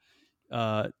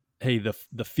 uh, hey,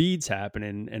 the feed's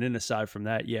happening, and then aside from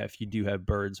that, yeah, if you do have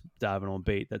birds diving on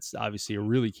bait, that's obviously a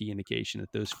really key indication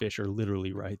that those fish are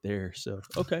literally right there. So,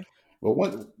 okay, Well,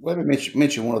 let me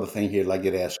mention one other thing here that I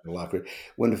get asked a lot.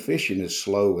 When the fishing is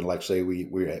slow, and like say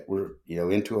we're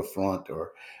into a front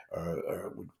or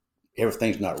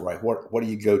everything's not right, what do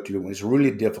you go to when it's really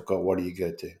difficult? What do you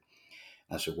go to?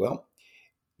 I said, well,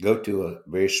 go to a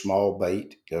very small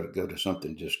bait. Go to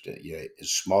something just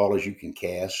as small as you can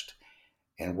cast,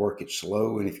 and work it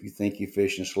slow. And if you think you're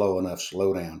fishing slow enough,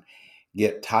 slow down.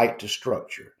 Get tight to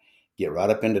structure. Get right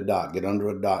up in the dock. Get under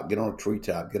a dock. Get on a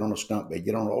treetop. Get on a stump bait.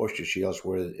 Get on oyster shells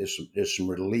where there's some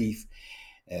relief.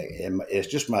 And it's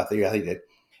just my theory. I think that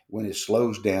when it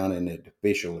slows down and the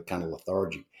fish are kind of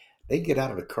lethargic, they get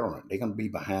out of the current. They're going to be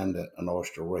behind an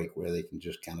oyster rake where they can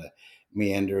just kind of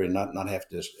meander and not have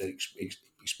to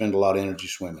expend a lot of energy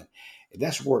swimming.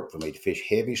 That's worked for me to fish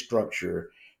heavy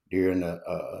structure during a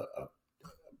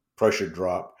pressure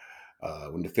drop.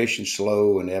 When the fishing's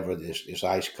slow and ever it's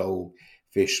ice cold,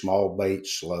 fish small bait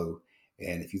slow.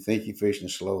 And if you think you're fishing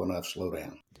slow enough, slow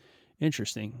down.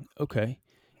 interesting. Okay,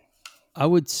 I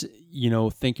would,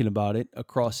 thinking about it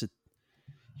across it,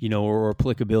 or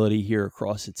applicability here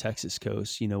across the Texas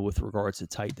coast, with regards to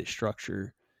tight the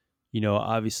structure.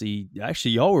 Obviously,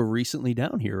 actually, y'all were recently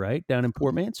down here, right? Down in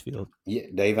Port Mansfield Yeah,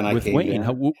 Dave and I with came Wayne.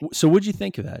 down. So what'd you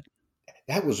think of that?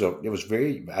 It was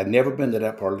very. I'd never been to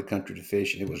that part of the country to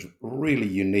fish, and it was really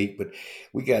unique. But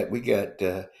we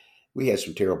had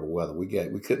some terrible weather. We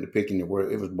couldn't have picked anywhere.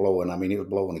 It was blowing. I mean, it was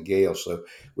blowing a gale. So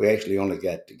we actually only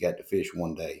got to fish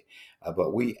one day,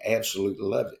 but we absolutely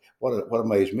loved it. What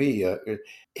amazed me,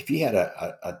 if he had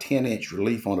a 10-inch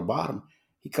relief on the bottom,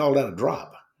 he called that a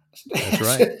drop. That's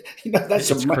right.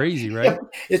 That's It's crazy, yeah.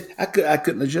 right? I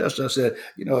couldn't adjust. I said,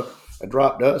 a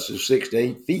drop to us is 6 to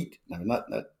 8 feet. No, not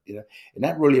and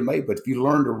that really amazed. But if you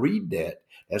learn to read that,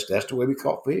 that's the way we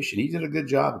caught fish, and he did a good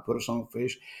job to put us on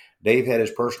fish. Dave had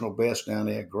his personal best down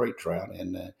there, great trout,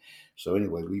 and so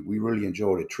anyway, we really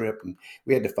enjoyed the trip, and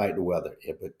we had to fight the weather.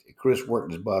 Yeah, but Chris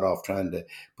worked his butt off trying to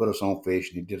put us on fish,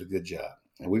 and he did a good job.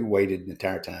 And we waited the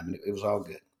entire time, and it was all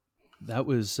good. That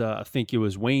was, I think it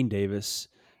was Wayne Davis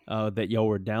that y'all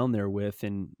were down there with,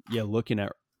 and yeah, looking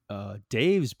at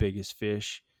Dave's biggest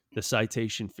fish, the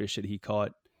citation fish that he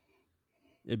caught,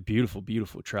 a beautiful,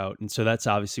 beautiful trout, and so that's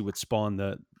obviously what spawned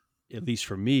at least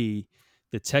for me,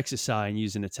 the Texas eye, and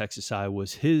using the Texas eye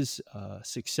was his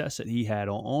success that he had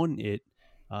on it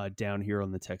down here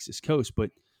on the Texas coast.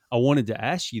 But I wanted to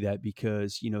ask you that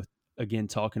because again,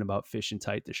 talking about fishing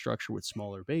tight the structure with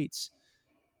smaller baits,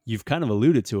 you've kind of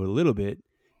alluded to it a little bit,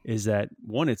 is that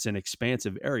one, it's an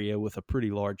expansive area with a pretty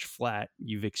large flat.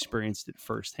 You've experienced it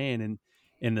firsthand,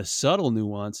 and the subtle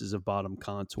nuances of bottom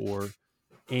contour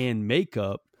and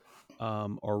makeup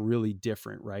are really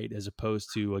different, right? As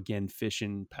opposed to, again,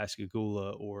 fishing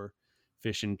Pascagoula or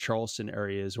fishing Charleston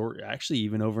areas, or actually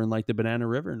even over in like the Banana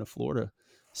River in the Florida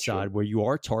Sure. side, where you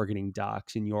are targeting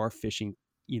docks and you are fishing,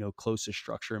 close to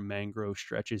structure and mangrove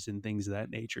stretches and things of that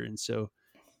nature. And so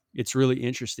it's really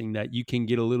interesting that you can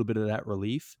get a little bit of that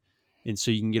relief. And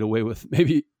so you can get away with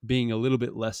maybe being a little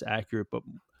bit less accurate. But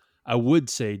I would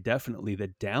say definitely the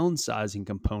downsizing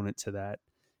component to that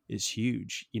is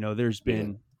huge. There's Yeah.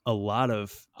 been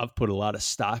I've put a lot of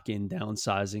stock in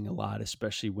downsizing a lot,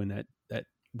 especially when that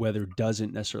weather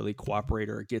doesn't necessarily cooperate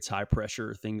or it gets high pressure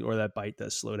or thing, or that bite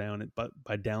does slow down. But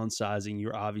by downsizing,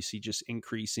 you're obviously just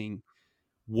increasing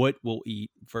what we'll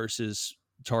eat versus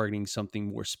targeting something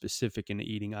more specific in the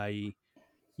eating, i.e.,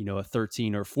 a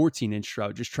 13 or 14-inch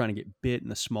trout, just trying to get bit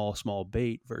in a small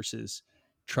bait versus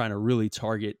trying to really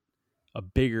target a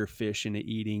bigger fish in the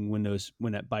eating when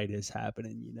that bite is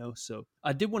happening. So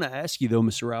I did want to ask you though,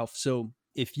 Mr. Ralph, so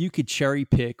if you could cherry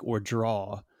pick or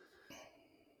draw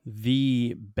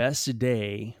the best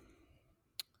day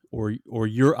or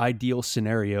your ideal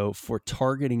scenario for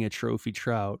targeting a trophy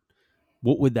trout,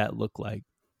 what would that look like?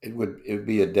 It would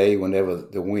be a day whenever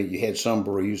the wind, you had some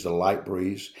breeze, a light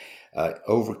breeze,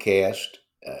 overcast.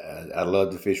 I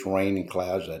love to fish rain and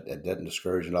clouds. That doesn't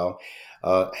discourage at all.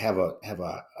 Have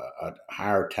a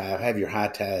higher tide. Have your high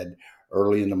tide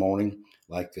early in the morning,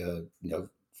 like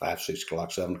 5, 6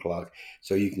 o'clock, 7 o'clock,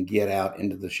 so you can get out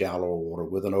into the shallower water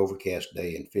with an overcast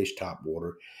day and fish top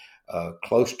water,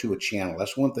 close to a channel.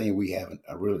 That's one thing we have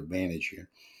a real advantage here,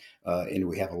 and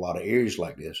we have a lot of areas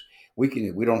like this. We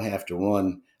don't have to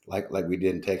run like we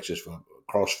did in Texas for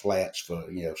across flats for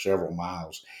several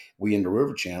miles. We in the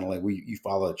river channel, and you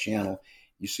follow the channel,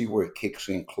 you see where it kicks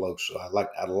in close. So I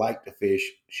like to fish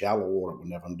shallow water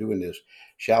whenever I'm doing this.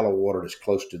 Shallow water that's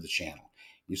close to the channel.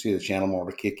 You see the channel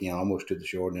water kick in almost to the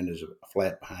shore, and then there's a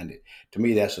flat behind it. To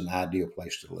me, that's an ideal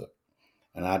place to look,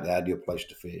 an ideal place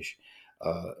to fish.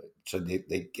 So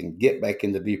they can get back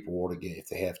in the deeper water again if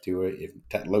they have to. Or if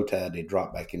low tide, they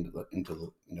drop back into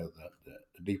the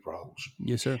deeper holes.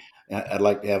 Yes, sir. I'd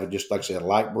like to have it, just like I said, a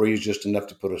light breeze, just enough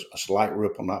to put a slight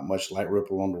ripple, not much, slight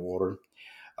ripple on the water,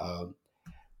 uh,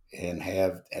 and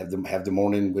have the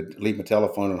morning. Leave my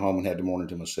telephone at home and have the morning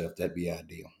to myself. That'd be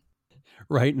ideal.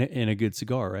 Right, and a good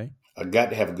cigar, right? I got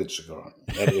to have a good cigar.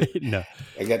 That is, No,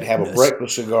 I got to have a no,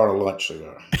 breakfast cigar, a lunch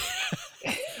cigar.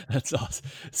 that's awesome.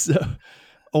 So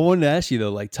I wanted to ask you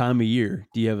though, like time of year,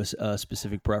 do you have a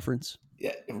specific preference?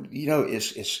 Yeah,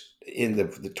 it's in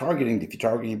the targeting. If you're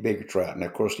targeting bigger trout, and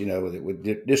of course,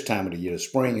 with this time of the year, the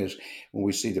spring is when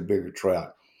we see the bigger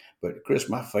trout. But Chris,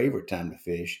 my favorite time to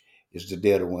fish is the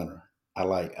dead of winter. I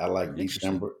like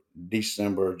Interesting.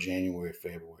 December, January,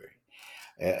 February.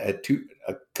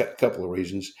 Couple of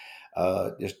reasons.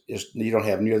 Just you don't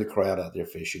have near the crowd out there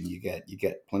fishing. You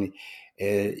got plenty.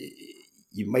 Uh,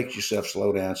 you make yourself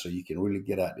slow down so you can really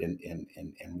get out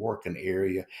and work an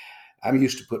area. I'm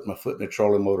used to putting my foot in the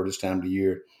trolling motor this time of the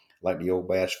year, like the old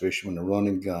bass fisherman, the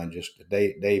running gun, just a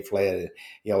day flat.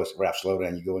 He always, Ralph, slow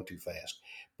down, you're going too fast.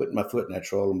 Putting my foot in that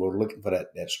trolling motor, looking for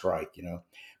that strike.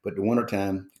 But the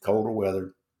wintertime, colder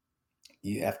weather,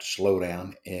 you have to slow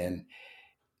down and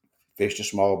fish the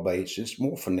small baits. It's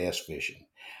more finesse fishing.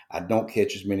 I don't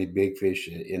catch as many big fish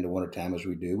in the wintertime as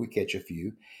we do. We catch a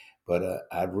few, but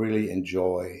I really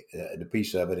enjoy the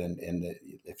piece of it. And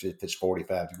if it's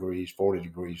 45 degrees, 40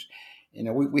 degrees,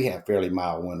 we have fairly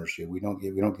mild winters here. We don't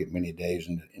get many days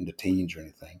in the teens or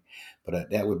anything, but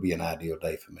that would be an ideal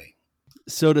day for me.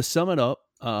 So to sum it up,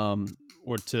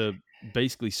 or to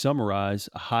basically summarize,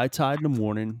 a high tide in the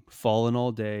morning, falling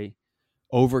all day,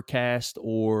 overcast,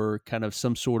 or kind of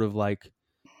some sort of like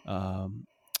um,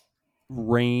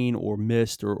 rain or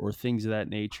mist or things of that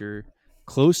nature,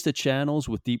 close to channels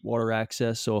with deep water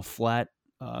access, so a flat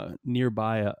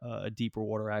nearby a deeper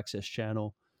water access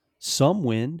channel, some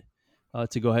wind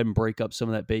to go ahead and break up some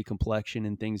of that bait complexion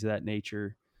and things of that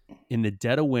nature. In the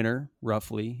dead of winter,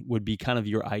 roughly, would be kind of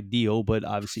your ideal, but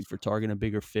obviously for targeting a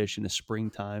bigger fish in the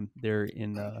springtime, there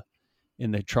in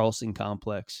the Charleston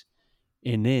complex,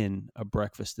 and then a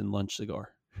breakfast and lunch cigar.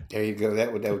 There you go.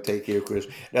 That would take care of Chris.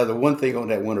 Now the one thing on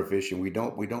that winter fishing, we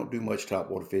don't do much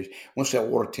topwater fish. Once that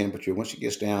water temperature, once it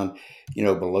gets down,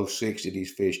 below 60,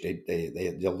 these fish they're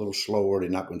a little slower. They're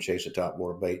not going to chase the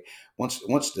topwater bait. Once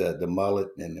the mullet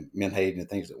and the menhaden and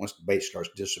things, that once the bait starts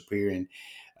disappearing,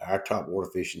 our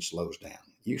topwater fishing slows down.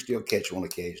 You still catch on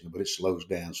occasion, but it slows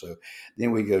down. So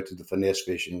then we go to the finesse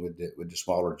fishing with the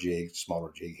smaller jigs,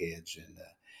 smaller jig heads, and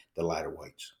the lighter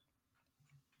weights.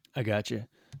 I got you.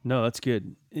 No, that's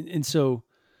good. And so,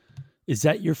 is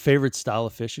that your favorite style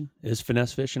of fishing? Is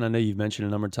finesse fishing? I know you've mentioned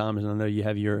a number of times, and I know you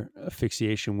have your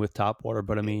asphyxiation with topwater.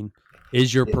 But I mean,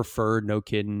 is your preferred? No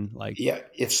kidding. Like, Yeah,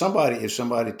 if somebody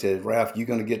to Ralph, you're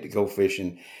going to get to go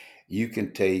fishing. You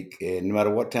can take no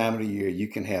matter what time of the year, you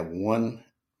can have one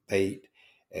bait.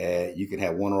 You can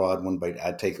have one rod, one bait.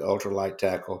 I'd take ultralight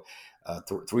tackle,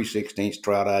 3/16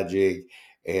 trout eye jig,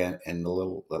 and the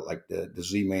little like the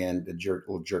Z man, the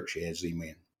little jerk shad Z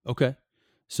man. okay,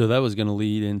 so that was going to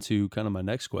lead into kind of my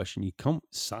next question. You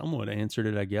somewhat answered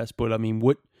it, I guess. But I mean,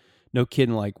 No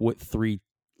kidding. Like what 3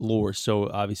 lures? So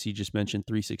obviously you just mentioned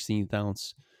 3/16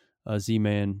 ounce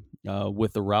Z-Man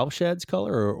with the Ralph Shad's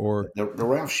color or The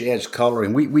Ralph Shad's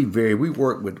coloring, we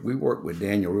work with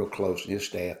Daniel real close and his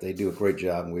staff. They do a great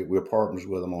job, and we're partners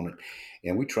with them on it.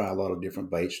 And we try a lot of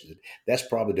different baits. That's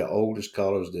probably the oldest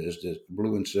colors. Is the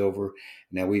blue and silver.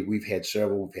 Now we've had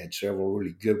several. We've had several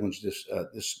really good ones this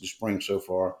spring so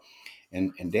far.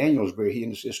 And Daniel's he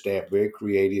and his staff very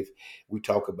creative. We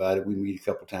talk about it. We meet a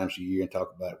couple times a year and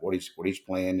talk about what he's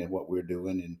playing and what we're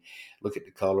doing and look at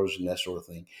the colors and that sort of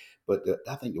thing. But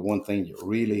I think the one thing that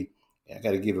really, I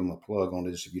got to give him a plug on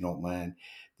this if you don't mind,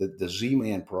 the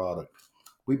Z-Man product.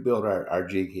 We built our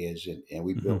jig heads and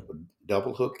we Mhm. built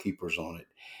double hook keepers on it,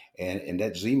 and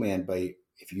that Z-Man bait.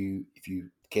 If you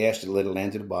cast it, let it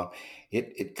land to the bottom,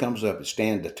 it comes up. It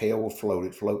stands. The tail will float.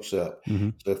 It floats up.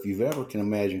 Mhm. So if you've ever can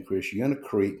imagine, Chris, you're in a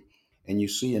creek and you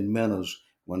see in minnows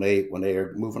when they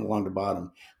are moving along the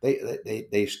bottom,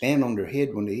 they stand on their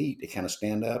head when they eat. They kind of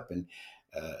stand up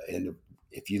and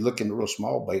if you look in the real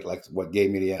small bait, like what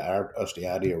gave me us the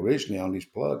idea originally on these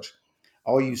plugs,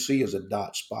 all you see is a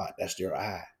dot spot. That's their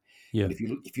eye. Yeah. But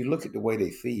if you look at the way they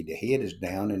feed, the head is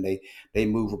down and they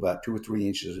move about 2 or 3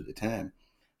 inches at a time.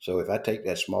 So if I take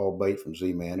that small bait from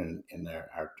Z-Man and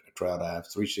our trout eye,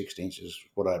 3/16 is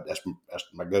that's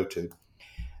my go-to.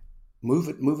 Move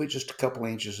it just a couple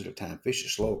inches at a time. Fish it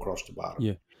slow across the bottom.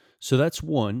 Yeah. So that's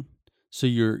one. So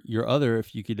your other,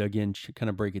 if you could again kind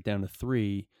of break it down to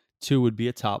 3, 2 would be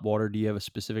a top water. Do you have a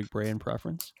specific brand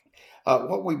preference?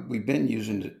 What we've been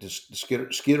using the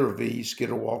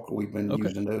Skitter Walker. We've been Okay.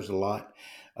 using those a lot.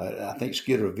 I think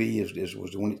Skitter V was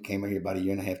the one that came out here about a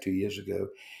year and a half, 2 years ago,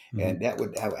 Mhm. and I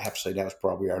would have to say that was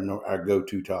probably our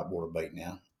go-to top water bait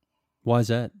now. Why is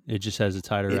that? It just has a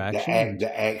tighter action and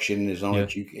The action is on yeah.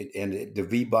 it. And the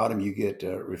V bottom, you get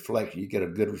reflection. You get a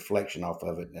good reflection off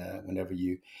of it whenever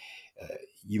uh,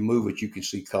 you move it. You can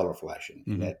see color flashing,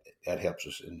 and Mhm. that helps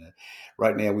us. And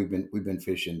right now we've been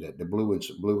fishing the blue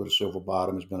with a silver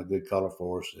bottom has been a good color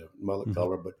for us, the mullet Mhm.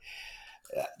 color. But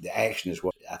the action is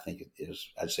what I think it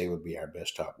is. I'd say would be our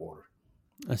best top water.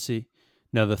 I see.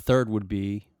 Now the third would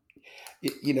be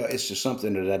It's just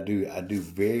something that I do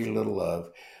very little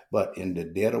of, but in the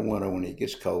dead of winter when it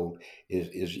gets cold,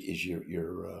 is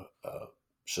your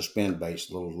suspend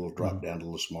base, little mhm, drop down, a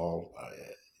little small,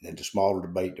 and the smaller the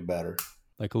bait, the better.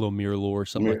 like a little mirror lure or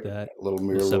something like Mirror, that. little Little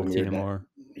mirror. 17 MR.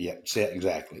 Yeah, set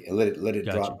exactly, and let it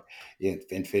Gotcha. drop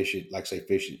and fish it. Like I say,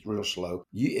 fish it real slow.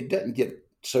 It doesn't get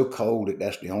so cold that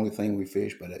that's the only thing we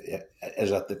fish. But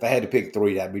if I had to pick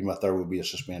three, that'd be my third. Would be a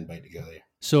suspend bait to go there.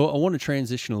 So I want to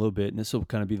transition a little bit, and this will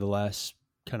kind of be the last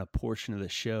kind of portion of the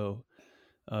show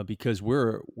because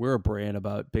we're a brand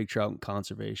about big trout and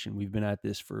conservation. We've been at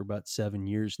this for about 7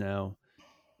 years now,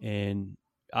 and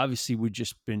obviously we've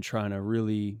just been trying to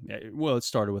really well. It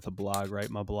started with a blog, right?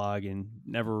 My blog, and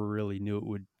never really knew it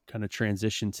would kind of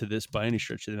transition to this by any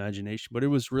stretch of the imagination. But it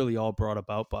was really all brought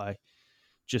about by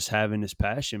just having this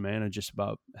passion, man, and just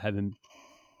about having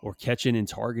or catching and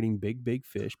targeting big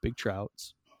fish, big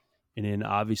trouts, and then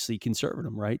obviously conserving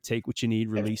them, right? Take what you need,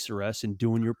 release the rest, and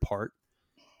doing your part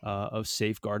of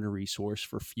safeguarding a resource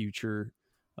for future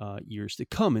years to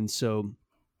come. And so,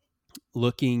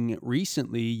 looking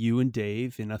recently, you and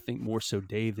Dave, and I think more so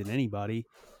Dave than anybody,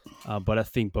 but I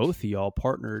think both of y'all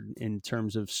partnered in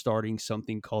terms of starting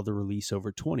something called the Release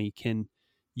Over 20. Can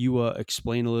you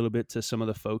explain a little bit to some of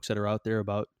the folks that are out there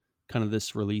about kind of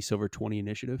this Release Over 20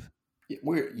 initiative?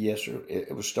 Yes, sir.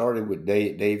 It was started with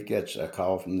Dave. Dave gets a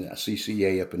call from the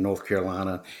CCA up in North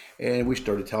Carolina, and we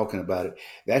started talking about it.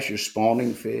 That's your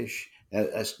spawning fish.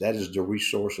 That is the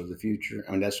resource of the future.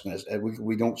 I mean,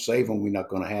 we don't save them. We're not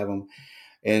going to have them.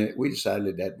 And we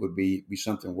decided that would be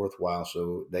something worthwhile.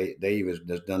 So Dave has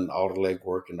done all the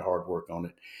legwork and the hard work on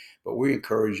it. But we're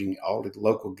encouraging all the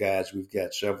local guys. We've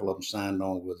got several of them signed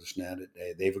on with us now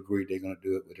that they've agreed they're going to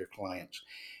do it with their clients.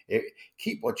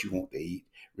 Keep what you want to eat.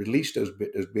 Release those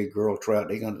big girl trout.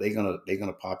 They're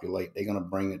gonna populate. They're gonna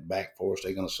bring it back for us.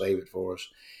 They're gonna save it for us.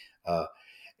 Uh,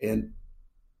 and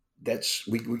that's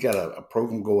we got a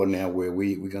program going now where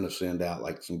we're going to send out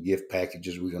like some gift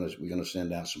packages. We're gonna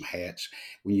send out some hats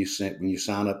when you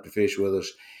sign up to fish with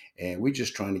us, and we're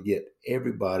just trying to get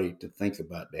everybody to think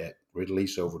about that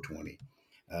release over 20.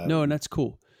 uh, No, and that's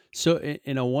cool. So,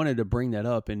 and I wanted to bring that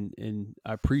up, and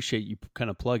I appreciate you kind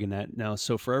of plugging that now.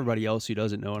 So, for everybody else who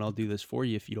doesn't know, and I'll do this for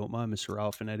you if you don't mind, Mr.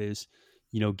 Ralph, and that is,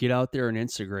 get out there on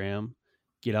Instagram,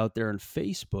 get out there on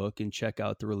Facebook, and check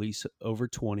out the Release Over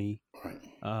 20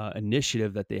 right.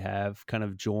 initiative that they have. Kind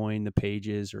of join the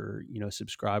pages or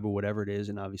subscribe or whatever it is.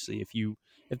 And obviously,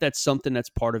 if that's something that's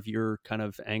part of your kind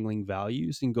of angling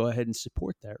values, then go ahead and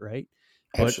support that, right?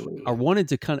 But I Absolutely. wanted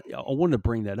to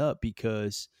bring that up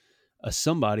because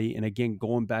somebody, and again,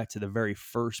 going back to the very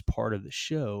first part of the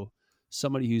show,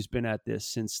 somebody who's been at this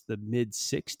since the mid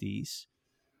 60s,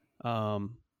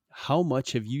 how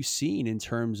much have you seen in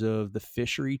terms of the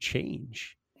fishery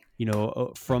change,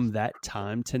 from that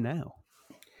time to now?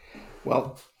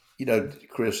 Well,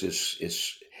 Chris,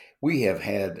 it's we have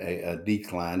had a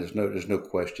decline. There's no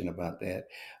question about that.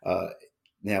 Uh,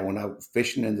 Now, when I was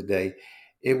fishing in the day,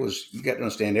 it was you got to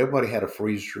understand everybody had a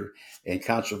freezer, and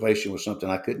conservation was something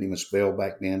I couldn't even spell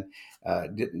back then. I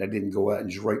didn't go out and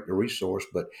just rape the resource,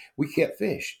 but we kept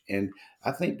fish, and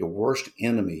I think the worst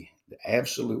enemy, the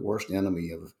absolute worst enemy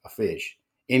of a fish,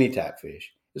 any type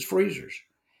fish, is freezers.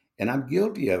 And I'm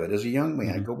guilty of it as a young man.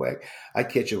 I Mhm. go back, I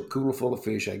catch a cooler full of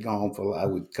fish. I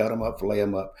would cut them up, fillet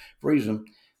them up, freeze them.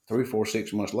 3, 4,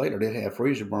 6 months later, they'd have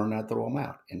freezer burn. I'd throw them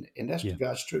out, and that's the Yeah.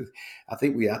 God's truth. I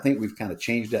think we've kind of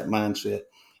changed that mindset.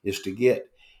 Is to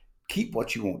keep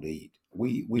what you want to eat.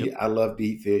 Yep. I love to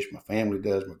eat fish. My family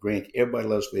does. My grand everybody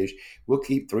loves fish. We'll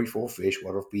keep 3, 4 fish.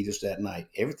 What'll feed us that night.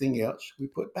 Everything else we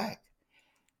put back.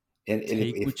 And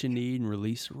Take if what you need and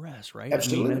release the rest, right? I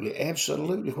mean, that, Absolutely,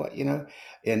 absolutely. What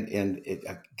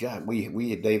God,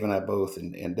 we Dave and I both,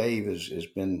 and Dave has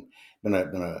been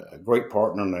a great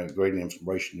partner and a great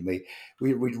inspiration to me.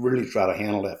 We really try to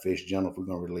handle that fish gentle if we're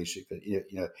going to release it.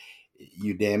 'Cause,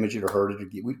 you damage it or hurt it.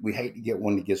 We hate to get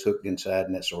one that gets hooked inside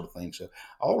and that sort of thing. So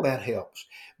all that helps.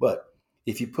 But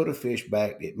if you put a fish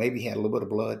back that maybe had a little bit of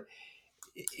blood,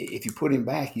 if you put him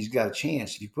back, he's got a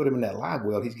chance. If you put him in that live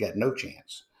well, he's got no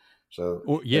chance. So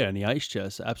or that, yeah, in the ice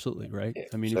chest, absolutely, right?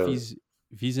 I mean, if so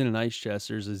he's in an ice chest,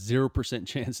 there's a 0%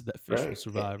 chance that fish will right.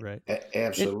 survive, right? And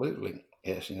Absolutely.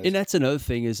 Yes. and that's another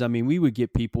thing is, I mean, we would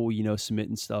get people,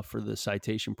 submitting stuff for the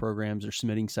citation programs or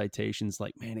submitting citations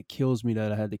like, man, it kills me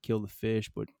that I had to kill the fish,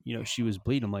 but she was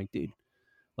bleeding. I'm like, dude,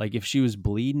 like if she was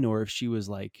bleeding or if she was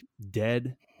like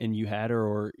dead and you had her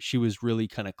or she was really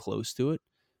kind of close to it,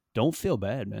 don't feel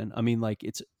bad, man. I mean, like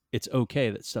it's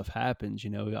okay that stuff happens,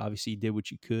 obviously you did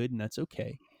what you could and that's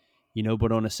okay.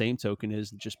 But on the same token is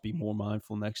just be more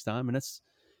mindful next time. And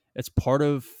that's part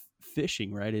of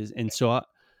fishing, right? And so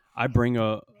I bring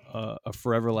a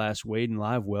forever last weight and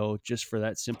live well just for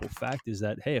that simple fact is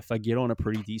that, hey, if I get on a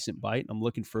pretty decent bite and I'm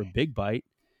looking for a big bite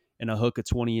and I hook a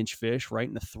 20-inch fish right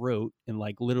in the throat and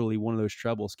like literally one of those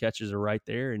trebles catches her right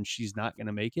there and she's not going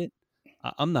to make it,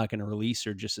 I'm not going to release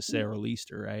her just to say I released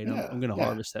her, right? I'm No, going to no.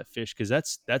 harvest that fish because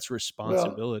that's Well,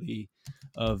 responsibility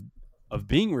of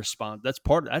being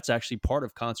that's actually part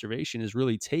of conservation is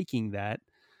really taking that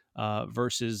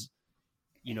versus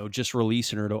just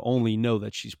releasing her to only know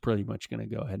that she's pretty much going to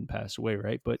go ahead and pass away,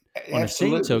 right? But on the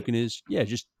same absolutely. token is, yeah,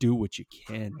 just do what you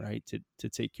can, right, to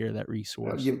take care of that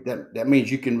resource. That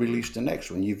means you can release the next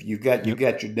one. You've Yep. got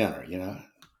your dinner.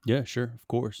 Yeah, sure, of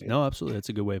course. Yeah. No, absolutely, that's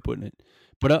a good way of putting it.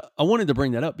 But I wanted to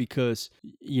bring that up because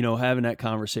having that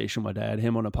conversation with my dad,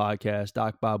 him on a podcast,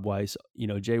 Doc Bob Weiss,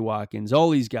 Jay Watkins, all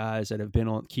these guys that have been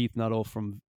on, Keith Nuttall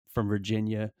from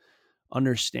Virginia,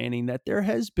 understanding that there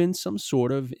has been some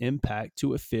sort of impact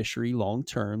to a fishery long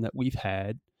term that we've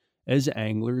had as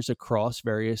anglers across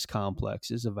various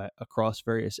complexes across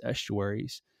various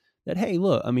estuaries. That, hey,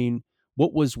 look, I mean,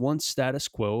 what was once status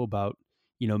quo about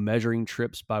measuring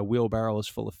trips by wheelbarrows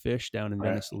full of fish down in Right.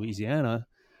 Venice, Louisiana,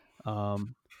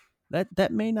 um,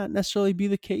 that may not necessarily be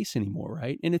the case anymore,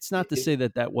 right? And it's not It, to it, say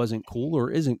that that wasn't cool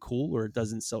or isn't cool or it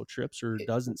doesn't sell trips or it,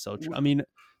 doesn't sell. w- I mean,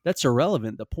 that's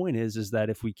irrelevant. The point is that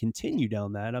if we continue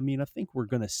down that, I mean, I think we're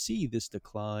going to see this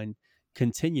decline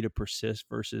continue to persist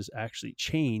versus actually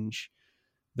change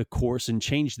the course and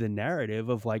change the narrative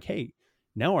of like, hey,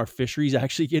 now our fishery's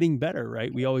actually getting better,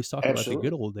 right? We always talk about the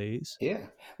good Absolutely. old days. Yeah.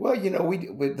 Well,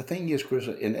 but the thing is, Chris,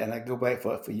 and I go back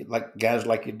for you, like guys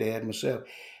like your dad and myself.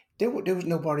 There was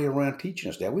nobody around teaching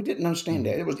us that. We didn't understand Hmm.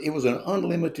 that. It was an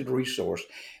unlimited resource.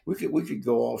 We could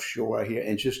go offshore out here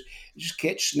and just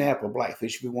catch snapper,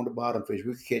 blackfish if we wanted bottom fish.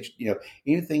 We could catch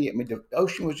anything. I mean, the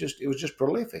ocean was just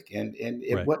prolific, and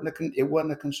it Right.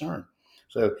 wasn't a concern.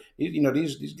 So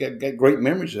these got great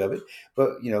memories of it,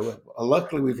 but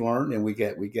luckily we've learned, and we've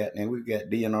got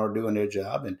DNR doing their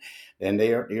job, and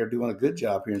they are doing a good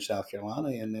job here in South Carolina,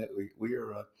 and we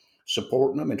are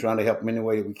supporting them and trying to help them any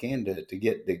way that we can to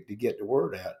get the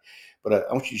word out. But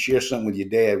I want you to share something with your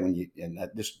dad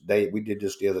this day we did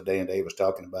this the other day, and Dave was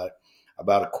talking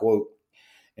about a quote,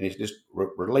 and it's just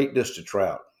relate this to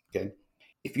trout. Okay,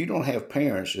 if you don't have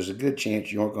parents, there's a good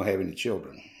chance you aren't going to have any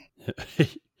children.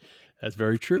 That's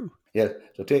very true. Yeah,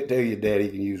 so tell your dad he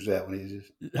can use that one. He's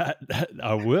just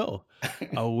I will.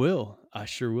 I will. I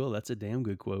sure will. That's a damn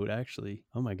good quote, actually.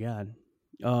 Oh my God.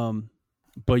 Um,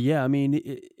 But yeah, I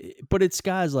mean, but it's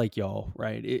guys like y'all,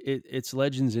 right? It's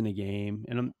legends in a game,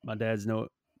 and my dad's not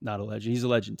a legend. He's a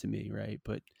legend to me, right?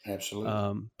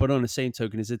 Absolutely. But on the same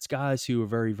token, it's guys who are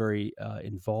very, very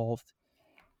involved,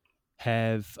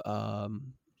 have a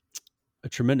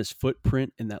tremendous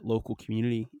footprint in that local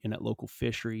community, in that local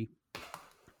fishery,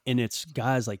 and it's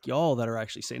guys like y'all that are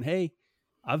actually saying, "Hey,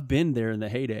 I've been there in the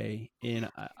heyday, and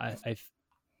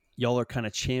y'all are kind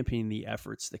of championing the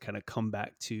efforts to kind of come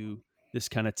back to this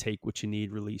kind of take what you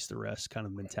need, release the rest kind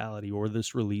of mentality, or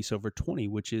this release over 20,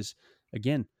 which is,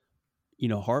 again,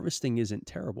 harvesting isn't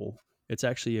terrible. It's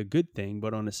actually a good thing,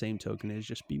 but on the same token is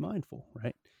just be mindful,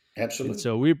 right? And Absolutely.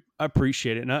 so I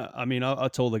appreciate it. And I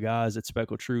told the guys at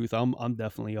Speckled Truth, I'm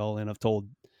definitely all in. I've told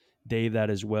Dave that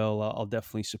as well. I'll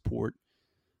definitely support,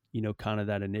 kind of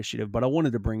that initiative, but I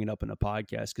wanted to bring it up in a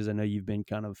podcast because I know you've been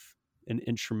kind of an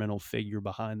instrumental figure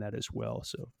behind that as well.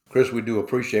 So Chris, we do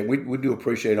appreciate we do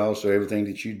appreciate also everything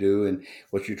that you do and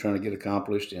what you're trying to get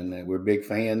accomplished, and we're big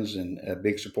fans and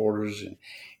big supporters. And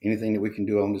anything that we can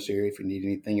do on this area, if you need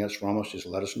anything else from us, just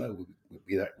let us know. We'll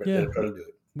be there yeah, to try to do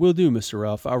it. will do, Mr.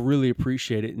 Ralph. I really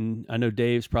appreciate it. And I know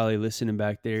Dave's probably listening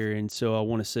back there. And so I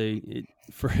want to say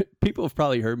for people have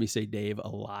probably heard me say Dave a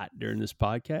lot during this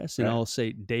podcast. And Right. I'll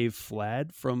say Dave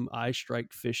Flad from I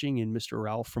Strike Fishing and Mr.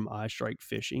 Ralph from I Strike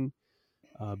Fishing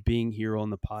being here on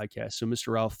the podcast. So,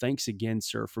 Mr. Ralph, thanks again,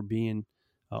 sir, for being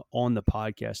on the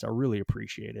podcast. I really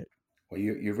appreciate it. Well,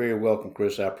 you're very welcome,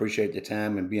 Chris. I appreciate the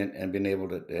time and being able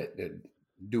to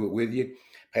do it with you.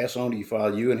 Pass on to your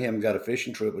father. You and him got a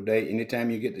fishing trip a day. Anytime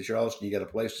you get to Charleston, you got a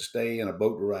place to stay and a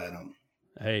boat to ride on.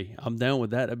 Hey, I'm down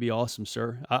with that. That'd be awesome,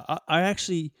 sir. I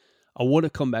actually, I want to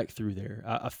come back through there.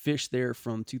 I fished there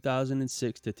from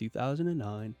 2006 to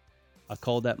 2009. I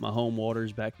called that my home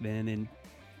waters back then. And,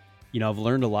 I've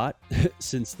learned a lot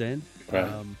since then.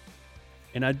 Right.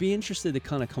 And I'd be interested to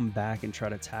kind of come back and try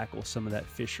to tackle some of that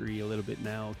fishery a little bit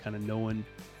now, kind of knowing,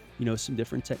 some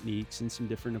different techniques and some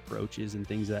different approaches and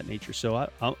things of that nature. So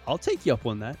I'll take you up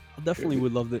on that. I definitely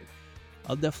would love that.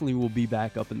 I'll definitely will be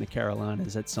back up in the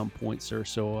Carolinas at some point, sir.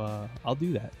 So I'll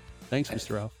do that. Thanks,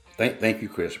 Mr. Ralph. Thank you,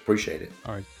 Chris. Appreciate it.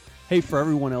 All right. Hey, for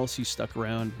everyone else who stuck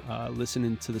around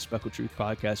listening to the Speckled Truth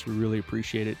podcast, we really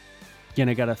appreciate it. Again,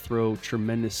 I got to throw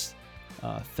tremendous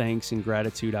thanks and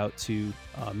gratitude out to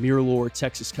Miralure,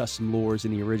 Texas Custom Lures,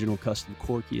 and the Original Custom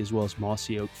Corky, as well as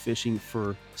Mossy Oak Fishing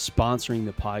for sponsoring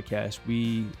the podcast.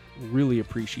 We really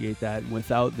appreciate that.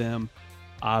 Without them,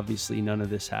 obviously none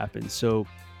of this happens. So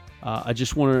I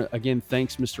just want to, again,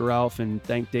 thanks Mr. Ralph and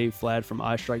thank Dave Flad from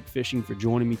I Strike Fishing for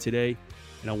joining me today.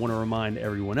 And I want to remind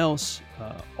everyone else,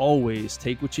 always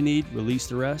take what you need, release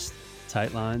the rest,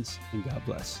 tight lines, and God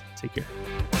bless. Take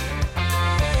care.